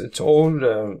 it's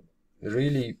all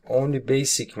really only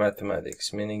basic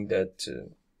mathematics, meaning that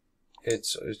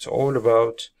it's all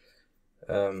about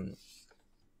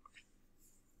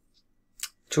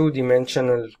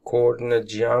two-dimensional coordinate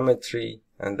geometry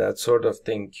and that sort of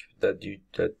thing that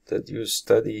you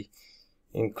study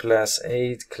in class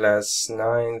 8, class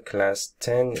 9, class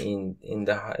 10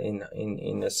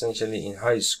 in essentially in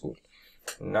high school.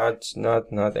 Not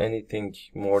anything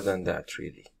more than that,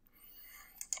 really.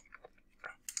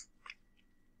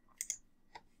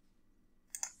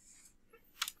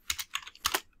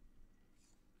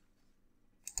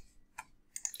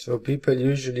 So people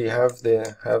usually have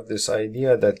this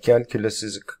idea that calculus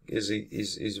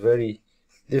is very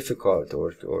difficult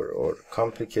or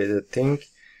complicated thing,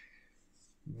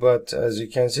 but as you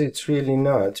can see, it's really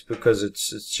not, because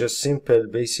it's just simple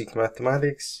basic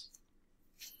mathematics.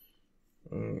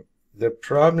 The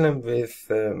problem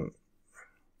with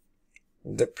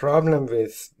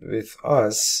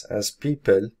us as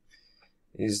people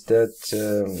is that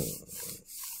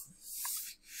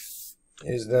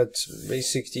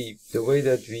basically the way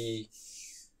that we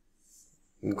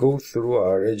go through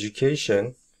our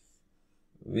education,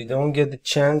 we don't get the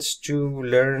chance to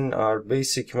learn our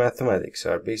basic mathematics.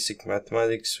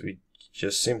 We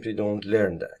just simply don't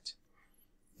learn that.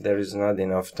 There is not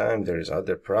enough time, there is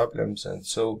other problems, and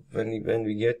so when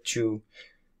we get to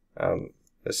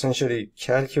essentially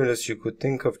calculus, you could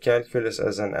think of calculus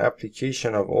as an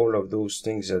application of all of those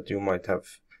things that you might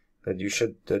have, that you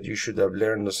should have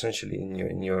learned essentially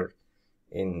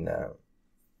in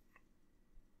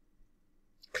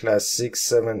class 6,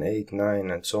 7, 8, 9,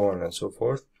 and so on and so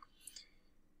forth.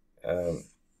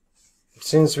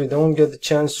 Since we don't get the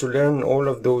chance to learn all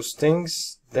of those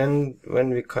things, then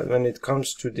when it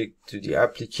comes to the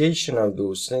application of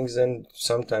those things, then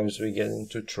sometimes we get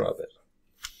into trouble.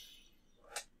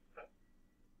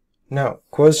 Now,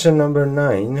 question number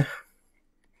 9.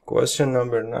 Question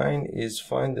number 9 is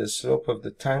find the slope of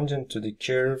the tangent to the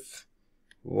curve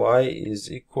y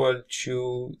is equal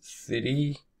to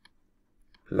 3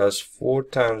 plus 4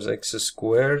 times x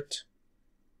squared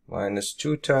minus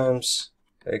 2 times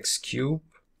x cubed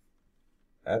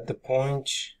at the point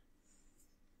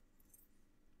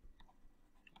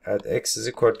at x is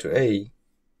equal to a.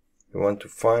 We want to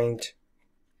find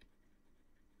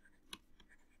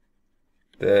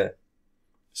the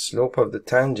slope of the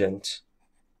tangent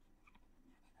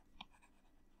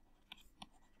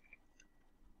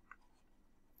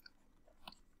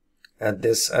at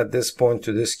this point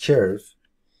to this curve,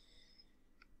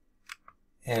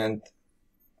 and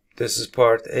this is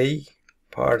part A.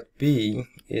 Part B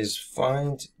is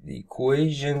find the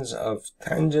equations of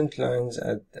tangent lines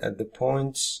at the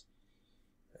points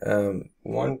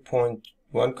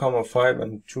 1.1,5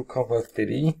 and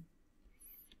 2,3.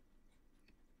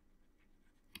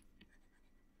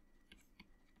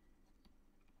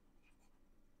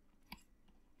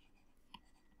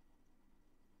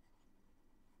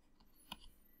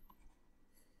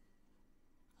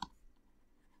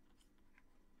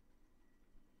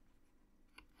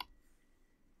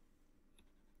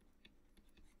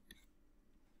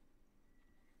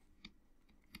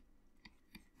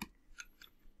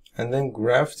 And then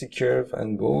graph the curve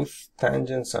and both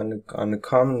tangents on a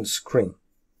common screen.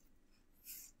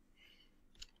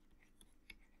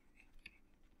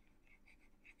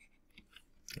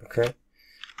 Okay.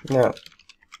 Now,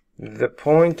 the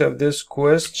point of this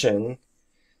question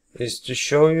is to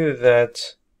show you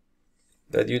that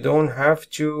you don't have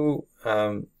to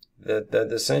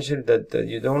essentially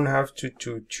you don't have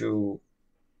to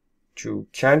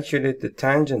calculate the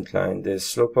tangent line, the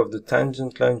slope of the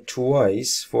tangent line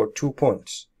twice for 2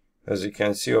 points. As you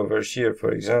can see over here, for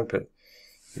example,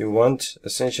 you want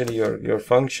essentially your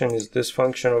function is this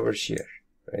function over here,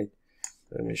 right?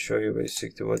 Let me show you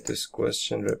basically what this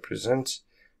question represents,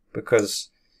 because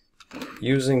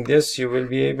using this you will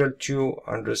be able to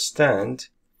understand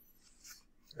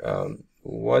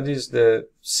what is the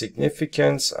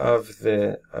significance of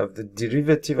the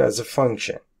derivative as a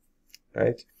function,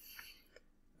 right?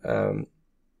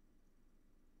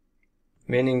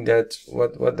 Meaning that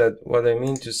what I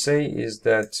mean to say is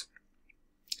that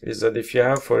if you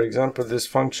have, for example, this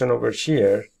function over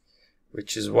here,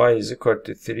 which is y is equal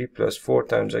to 3 plus 4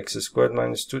 times x squared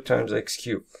minus 2 times x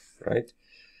cubed, right?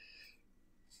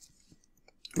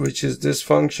 Which is this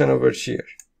function over here.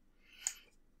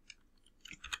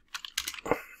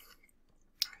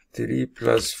 3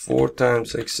 plus 4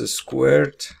 times x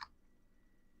squared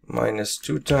minus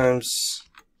 2 times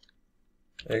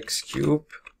x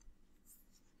cubed,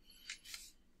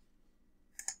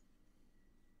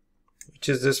 which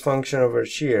is this function over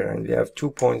here, and we have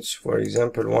 2 points, for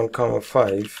example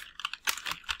 1,5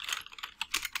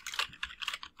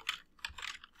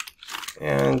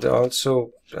 and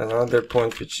also another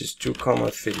point which is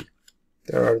 2,3.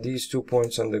 There are these 2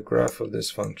 points on the graph of this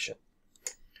function,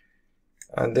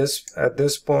 and at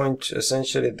this point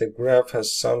essentially the graph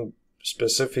has some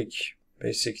specific,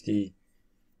 basically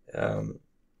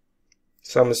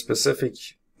some specific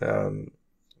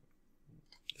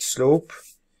slope.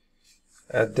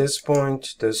 At this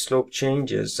point the slope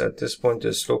changes. At this point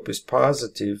the slope is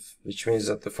positive, which means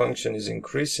that the function is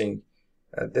increasing.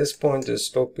 At this point the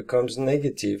slope becomes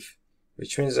negative,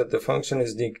 which means that the function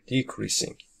is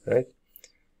decreasing, right?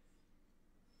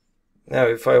 Now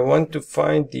if I want to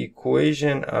find the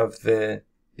equation of the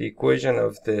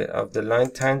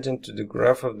line tangent to the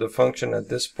graph of the function at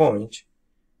this point,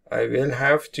 I will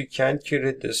have to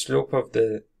calculate the slope of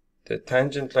the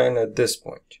tangent line at this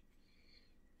point.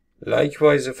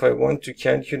 Likewise, if I want to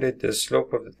calculate the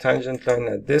slope of the tangent line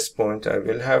at this point, I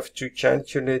will have to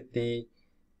calculate the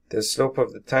slope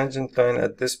of the tangent line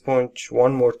at this point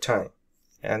one more time.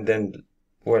 And then,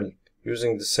 well,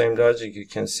 using the same logic, you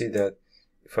can see that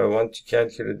if I want to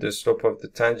calculate the slope of the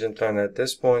tangent line at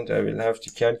this point, I will have to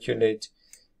calculate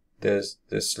the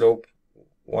slope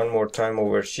one more time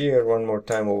over here, one more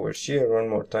time over here, one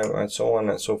more time, and so on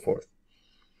and so forth.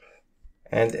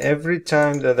 And every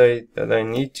time that I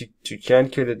need to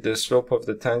calculate the slope of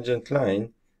the tangent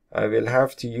line, I will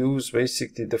have to use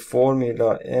basically the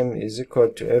formula m is equal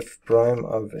to f prime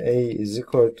of a is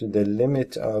equal to the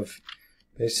limit of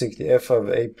basically f of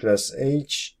a plus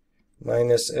h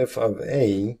minus f of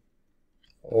a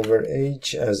over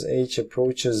h as h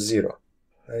approaches 0,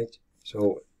 right?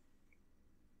 So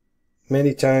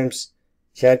many times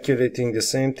calculating the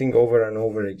same thing over and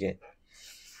over again.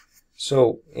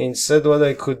 So instead, what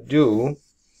I could do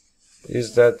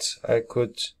is that I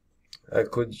could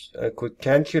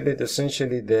calculate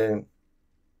essentially the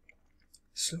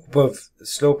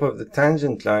slope of the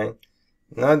tangent line,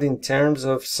 not in terms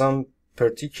of some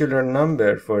particular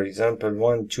number, for example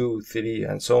 1, 2, 3,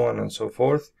 and so on and so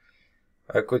forth.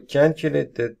 I could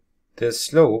calculate the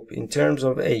slope in terms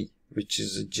of a, which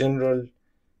is a general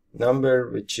number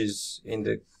which is in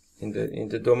the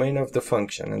domain of the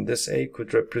function, and this a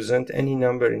could represent any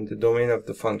number in the domain of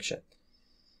the function.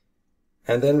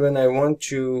 And then when I want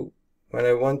to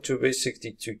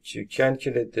basically to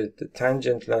calculate the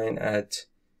tangent line at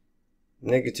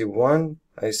 -1,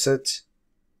 I set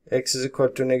x is equal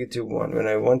to -1. When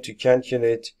I want to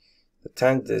calculate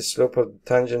the slope of the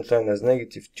tangent line as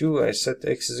 -2, I set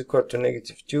x is equal to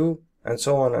 -2, and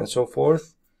so on and so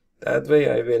forth. That way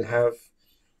I will have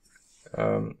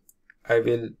I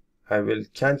will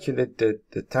calculate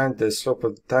the slope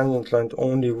of the tangent line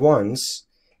only once,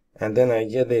 and then I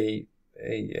get a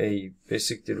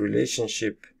basically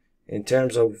relationship in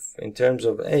terms of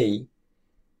a,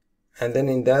 and then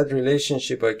in that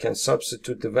relationship I can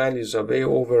substitute the values of a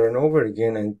over and over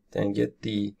again and get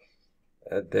the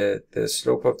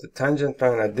slope of the tangent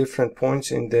line at different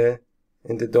points in the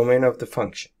domain of the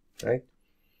function, right?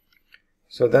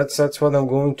 So that's what I'm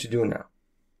going to do now.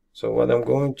 So what I'm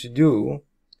going to do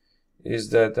is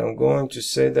that I'm going to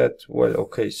say that, well,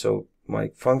 okay, so my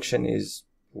function is,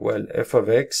 well, f of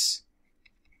x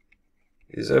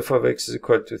is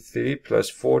equal to 3 plus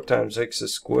 4 times x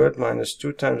squared minus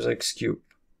 2 times x cubed.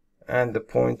 And the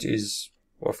point is,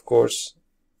 of course,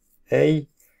 a,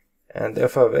 and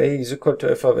f of a is equal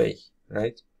to f of a,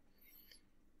 right?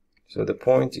 So the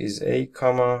point is a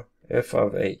comma f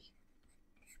of a.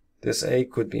 This a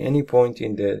could be any point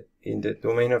in the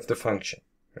domain of the function,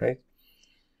 right?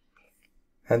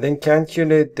 And then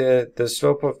calculate the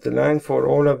slope of the line for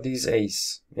all of these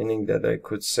a's, meaning that I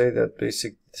could say that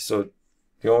so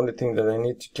the only thing that I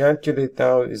need to calculate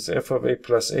now is f of a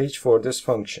plus h for this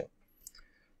function.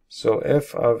 So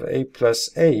f of a plus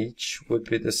h would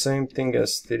be the same thing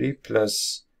as 3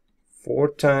 plus 4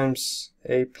 times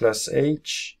a plus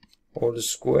h all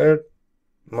squared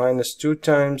minus 2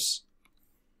 times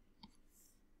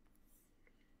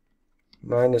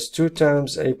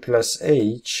a plus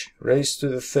h raised to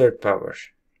the third power,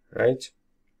 right?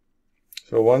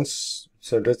 So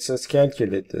let's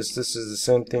calculate this. This is the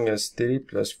same thing as 3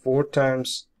 plus 4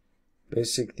 times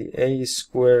basically a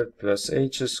squared plus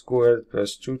h squared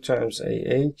plus 2 times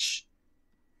ah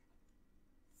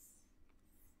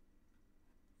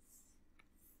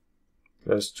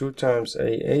plus 2 times ah,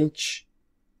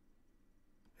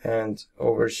 and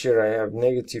over here I have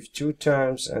 -2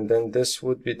 times, and then this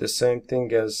would be the same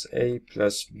thing as a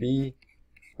plus b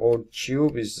whole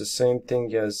cube is the same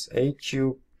thing as a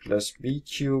cube plus b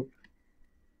cube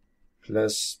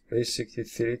plus basically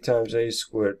 3 times a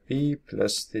squared b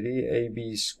plus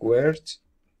 3ab squared,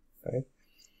 right?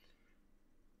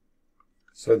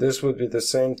 So this would be the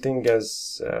same thing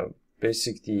as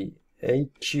basically a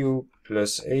cube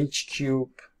plus h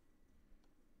cube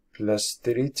plus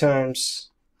 3 times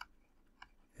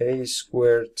a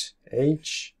squared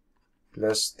h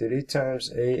plus 3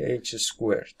 times ah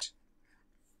squared,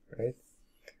 right?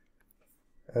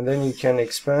 And then you can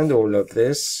expand all of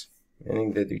this,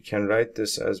 meaning that you can write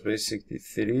this as basically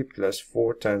 3 plus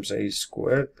 4 times a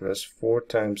squared plus 4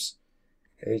 times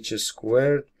h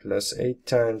squared plus 8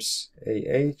 times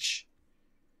ah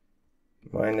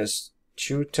minus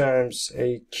 2 times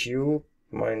a cube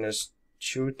minus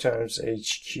 2 times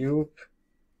h cube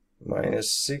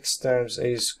minus 6 times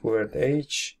a squared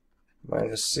h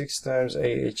minus 6 times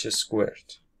ah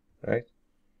squared, right?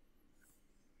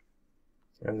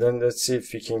 And then let's see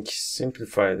if we can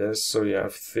simplify this. So you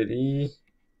have 3,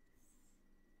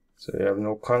 so you have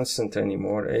no constant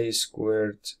anymore, a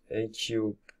squared, a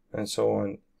cube, and so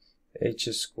on, h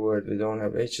squared, we don't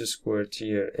have h squared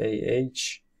here, a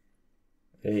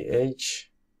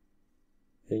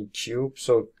cube.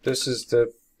 So this is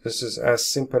as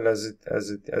simple as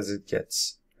it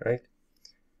gets, right?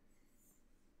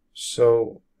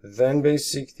 So then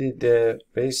basically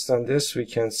based on this we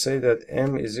can say that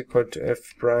m is equal to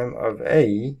f prime of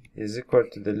a is equal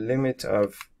to the limit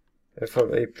of f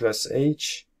of a plus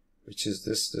h, which is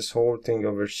this whole thing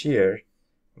over here,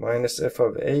 minus f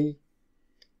of a.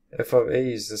 F of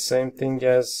a is the same thing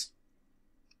as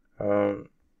now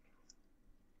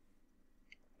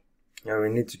we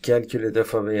need to calculate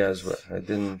f of a as well. I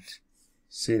didn't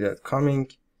see that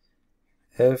coming.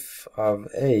 F of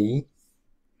a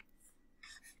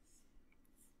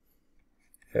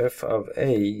f of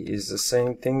a is the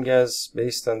same thing as,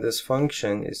 based on this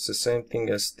function, it's the same thing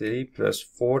as 3 plus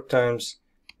 4 times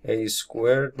a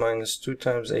squared minus 2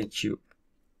 times a cubed.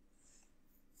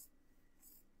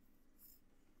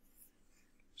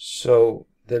 So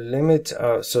the limit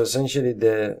of, so essentially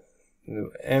the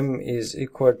m is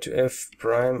equal to f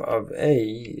prime of a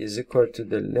is equal to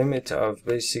the limit of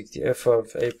basically f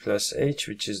of a plus h,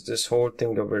 which is this whole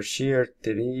thing over here,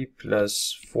 3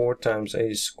 plus 4 times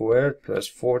a squared plus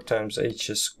 4 times h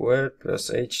squared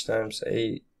plus h times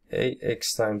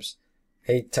x times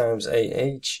 8 times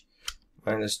ah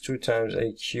minus 2 times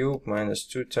a cubed minus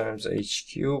 2 times h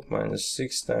cubed minus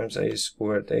 6 times a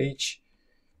squared h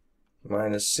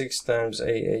minus 6 times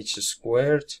ah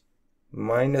squared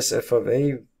minus f of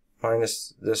a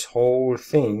minus this whole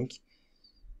thing.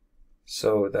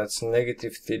 So that's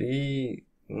negative 3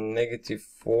 negative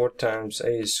 4 times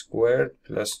a squared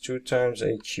plus 2 times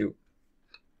a cubed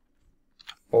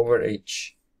over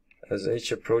h as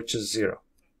h approaches 0.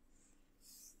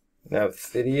 Now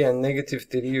 3 and negative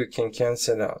 3 you can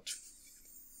cancel out.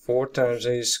 4 times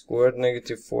a squared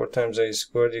negative 4 times a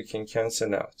squared you can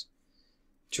cancel out.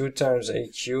 2 times a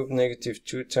cubed negative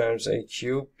 2 times a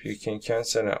cubed you can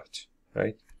cancel out,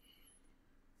 right?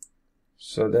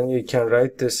 So then you can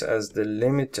write this as the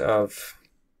limit of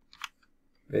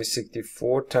basically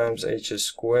 4 times h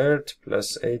squared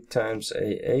plus 8 times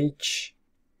ah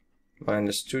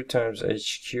minus 2 times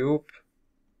h cubed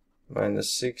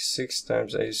minus 6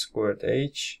 times a squared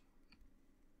h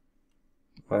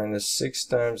minus 6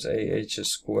 times ah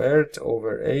squared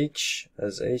over h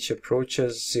as h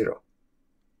approaches 0.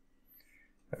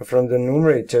 And from the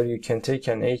numerator you can take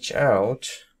an h out.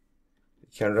 You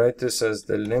can write this as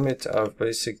the limit of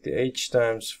basically h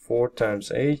times 4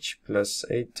 times h plus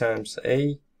 8 times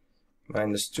a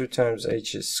minus 2 times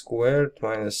h squared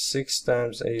minus 6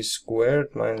 times a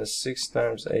squared minus 6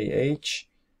 times ah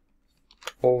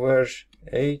over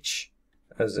h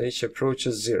as h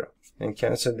approaches 0, and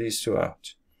cancel these two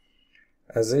out.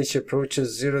 As h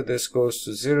approaches 0, this goes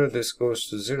to 0, this goes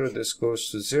to 0, this goes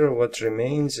to 0. What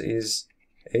remains is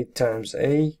 8 times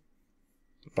a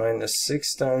minus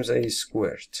 6 times a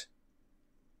squared.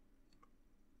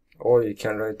 Or you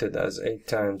can write it as 8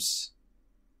 times,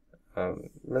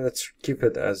 let's keep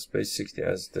it as basically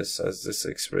as this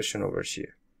expression over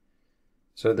here.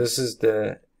 So this is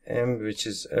the m, which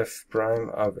is f prime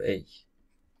of a,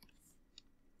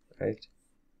 right?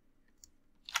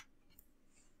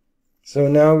 So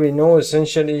now we know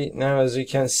essentially, now as you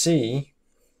can see,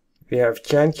 we have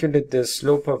calculated the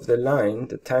slope of the line,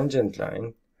 the tangent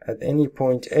line, at any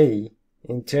point a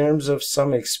in terms of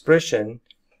some expression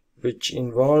which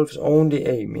involves only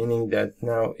a, meaning that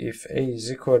now if a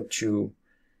is equal to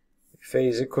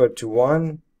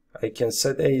 1, I can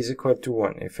set a is equal to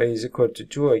 1. If a is equal to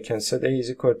 2, I can set a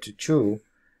is equal to 2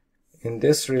 in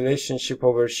this relationship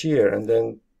over here, and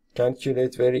then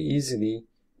calculate very easily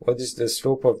what is the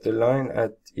slope of the line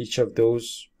at each of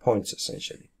those points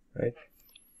essentially, right?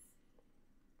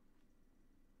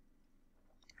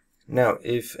 Now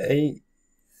if the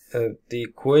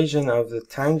equation of the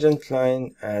tangent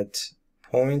line at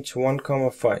point 1,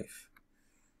 5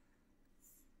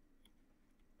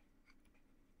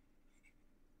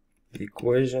 the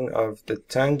equation of the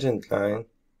tangent line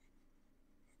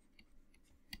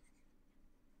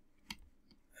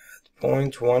at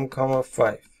point 1,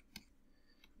 5,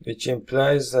 which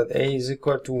implies that a is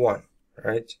equal to 1,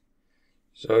 right?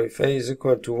 So if a is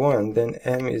equal to 1, then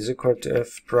m is equal to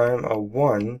f prime of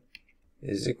 1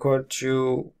 is equal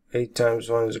to 8 times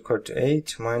 1 is equal to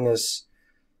 8 minus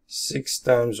 6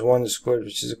 times 1 squared,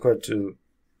 which is equal to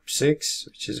 6,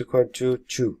 which is equal to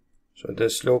 2. So the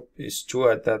slope is 2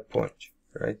 at that point,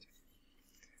 right?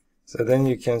 So then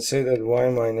you can say that y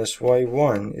minus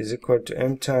y1 is equal to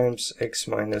m times x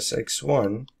minus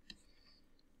x1,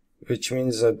 which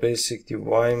means that basically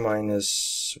y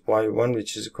minus y1,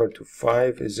 which is equal to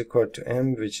 5, is equal to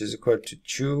m, which is equal to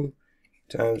 2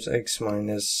 times x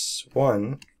minus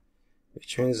 1,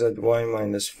 which means that y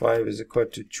minus 5 is equal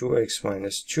to 2x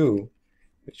minus 2,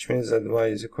 which means that y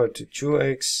is equal to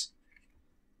 2x,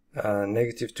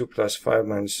 negative 2 plus 5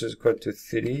 minus 2 is equal to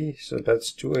 3, so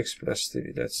that's 2x plus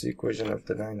 3. That's the equation of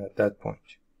the line at that point.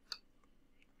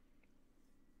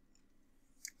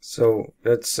 So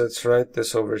let's write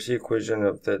this over here. Equation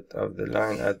of the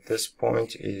line at this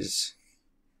point is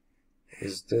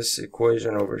this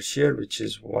equation over here, which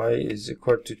is y is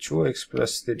equal to 2x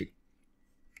plus 3.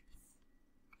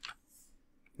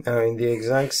 Now in the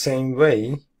exact same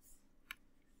way,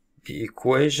 the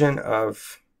equation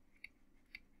of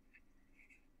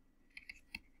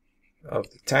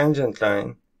the tangent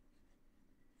line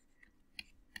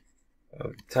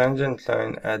of the tangent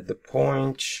line at the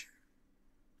point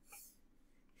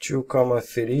 2,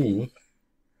 3,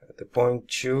 at the point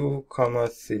 2,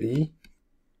 3,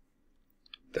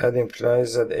 that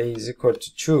implies that a is equal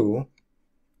to 2,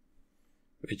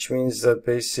 which means that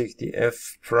basically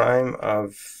f prime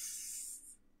of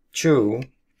 2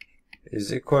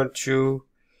 is equal to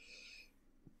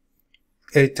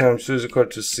 8 times 2 is equal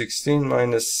to 16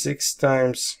 minus 6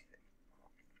 times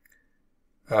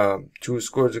 2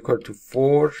 squared is equal to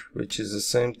 4, which is the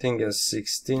same thing as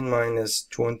 16 minus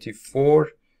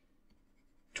 24.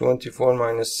 24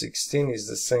 minus 16 is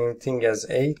the same thing as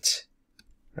 8,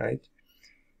 right?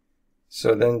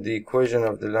 So then the equation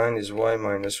of the line is y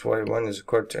minus y1 is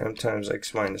equal to m times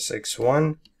x minus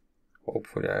x1.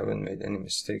 Hopefully I haven't made any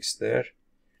mistakes there.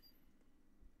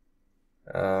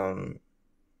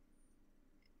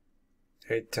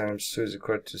 8 times 2 is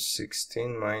equal to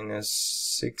 16 minus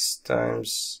 6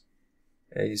 times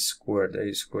a squared.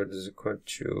 A squared is equal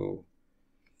to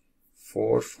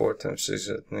 4. 4 times 6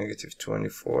 is negative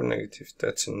 24. Negative,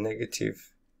 that's a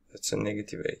negative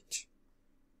 8.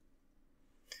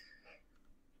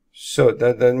 So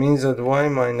that means that y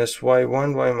minus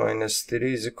y1, y minus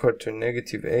 3 is equal to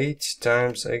negative 8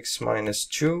 times x minus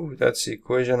 2. That's the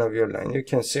equation of your line. You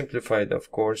can simplify it,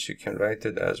 of course. You can write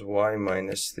it as y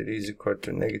minus 3 is equal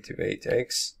to negative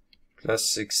 8x plus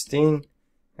 16.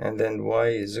 And then y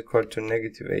is equal to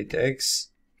negative 8x.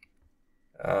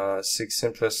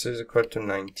 16 plus 3 is equal to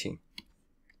 19.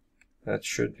 That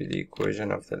should be the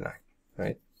equation of the line,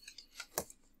 right?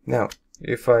 Now,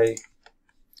 if I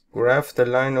graph the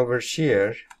line over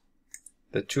here,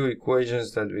 the two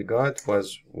equations that we got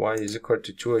was y is equal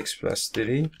to 2x plus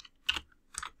 3,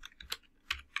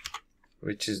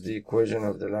 which is the equation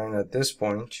of the line at this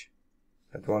point,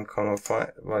 at 1,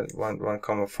 5,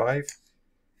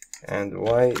 and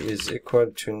y is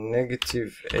equal to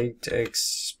negative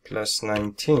 8x plus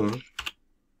 19,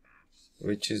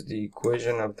 which is the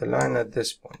equation of the line at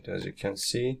this point. As you can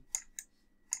see,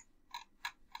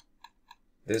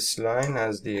 this line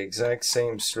has the exact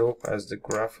same slope as the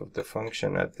graph of the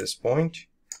function at this point,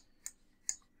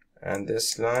 and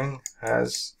this line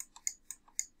has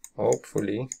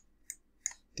hopefully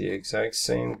the exact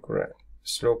same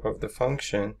slope of the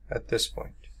function at this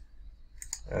point,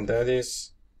 and that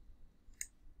is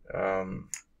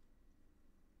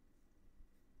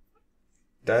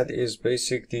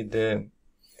basically the,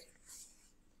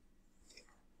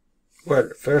 well,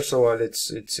 first of all,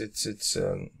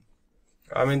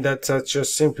 I mean, that's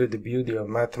just simply the beauty of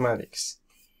mathematics.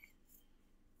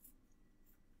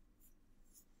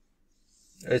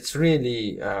 It's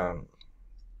really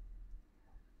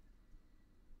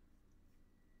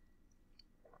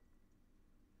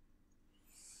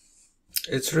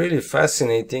it's really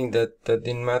fascinating that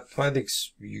in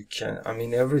mathematics you can, I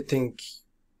mean, everything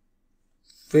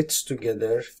fits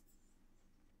together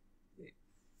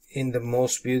in the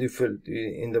most beautiful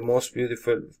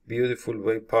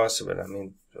way possible. I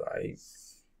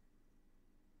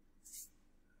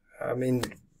mean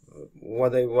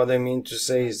what I mean to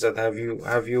say is that have you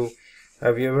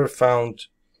ever found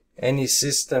any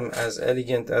system as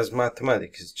elegant as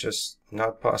mathematics? It's just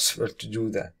not possible to do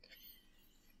that.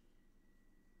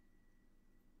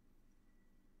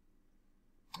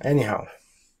 Anyhow,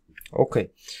 okay,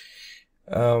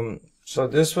 so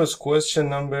this was question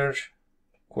number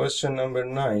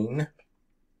 9.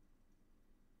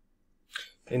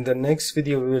 In the next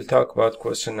video we will talk about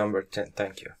question number 10.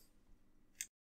 Thank you.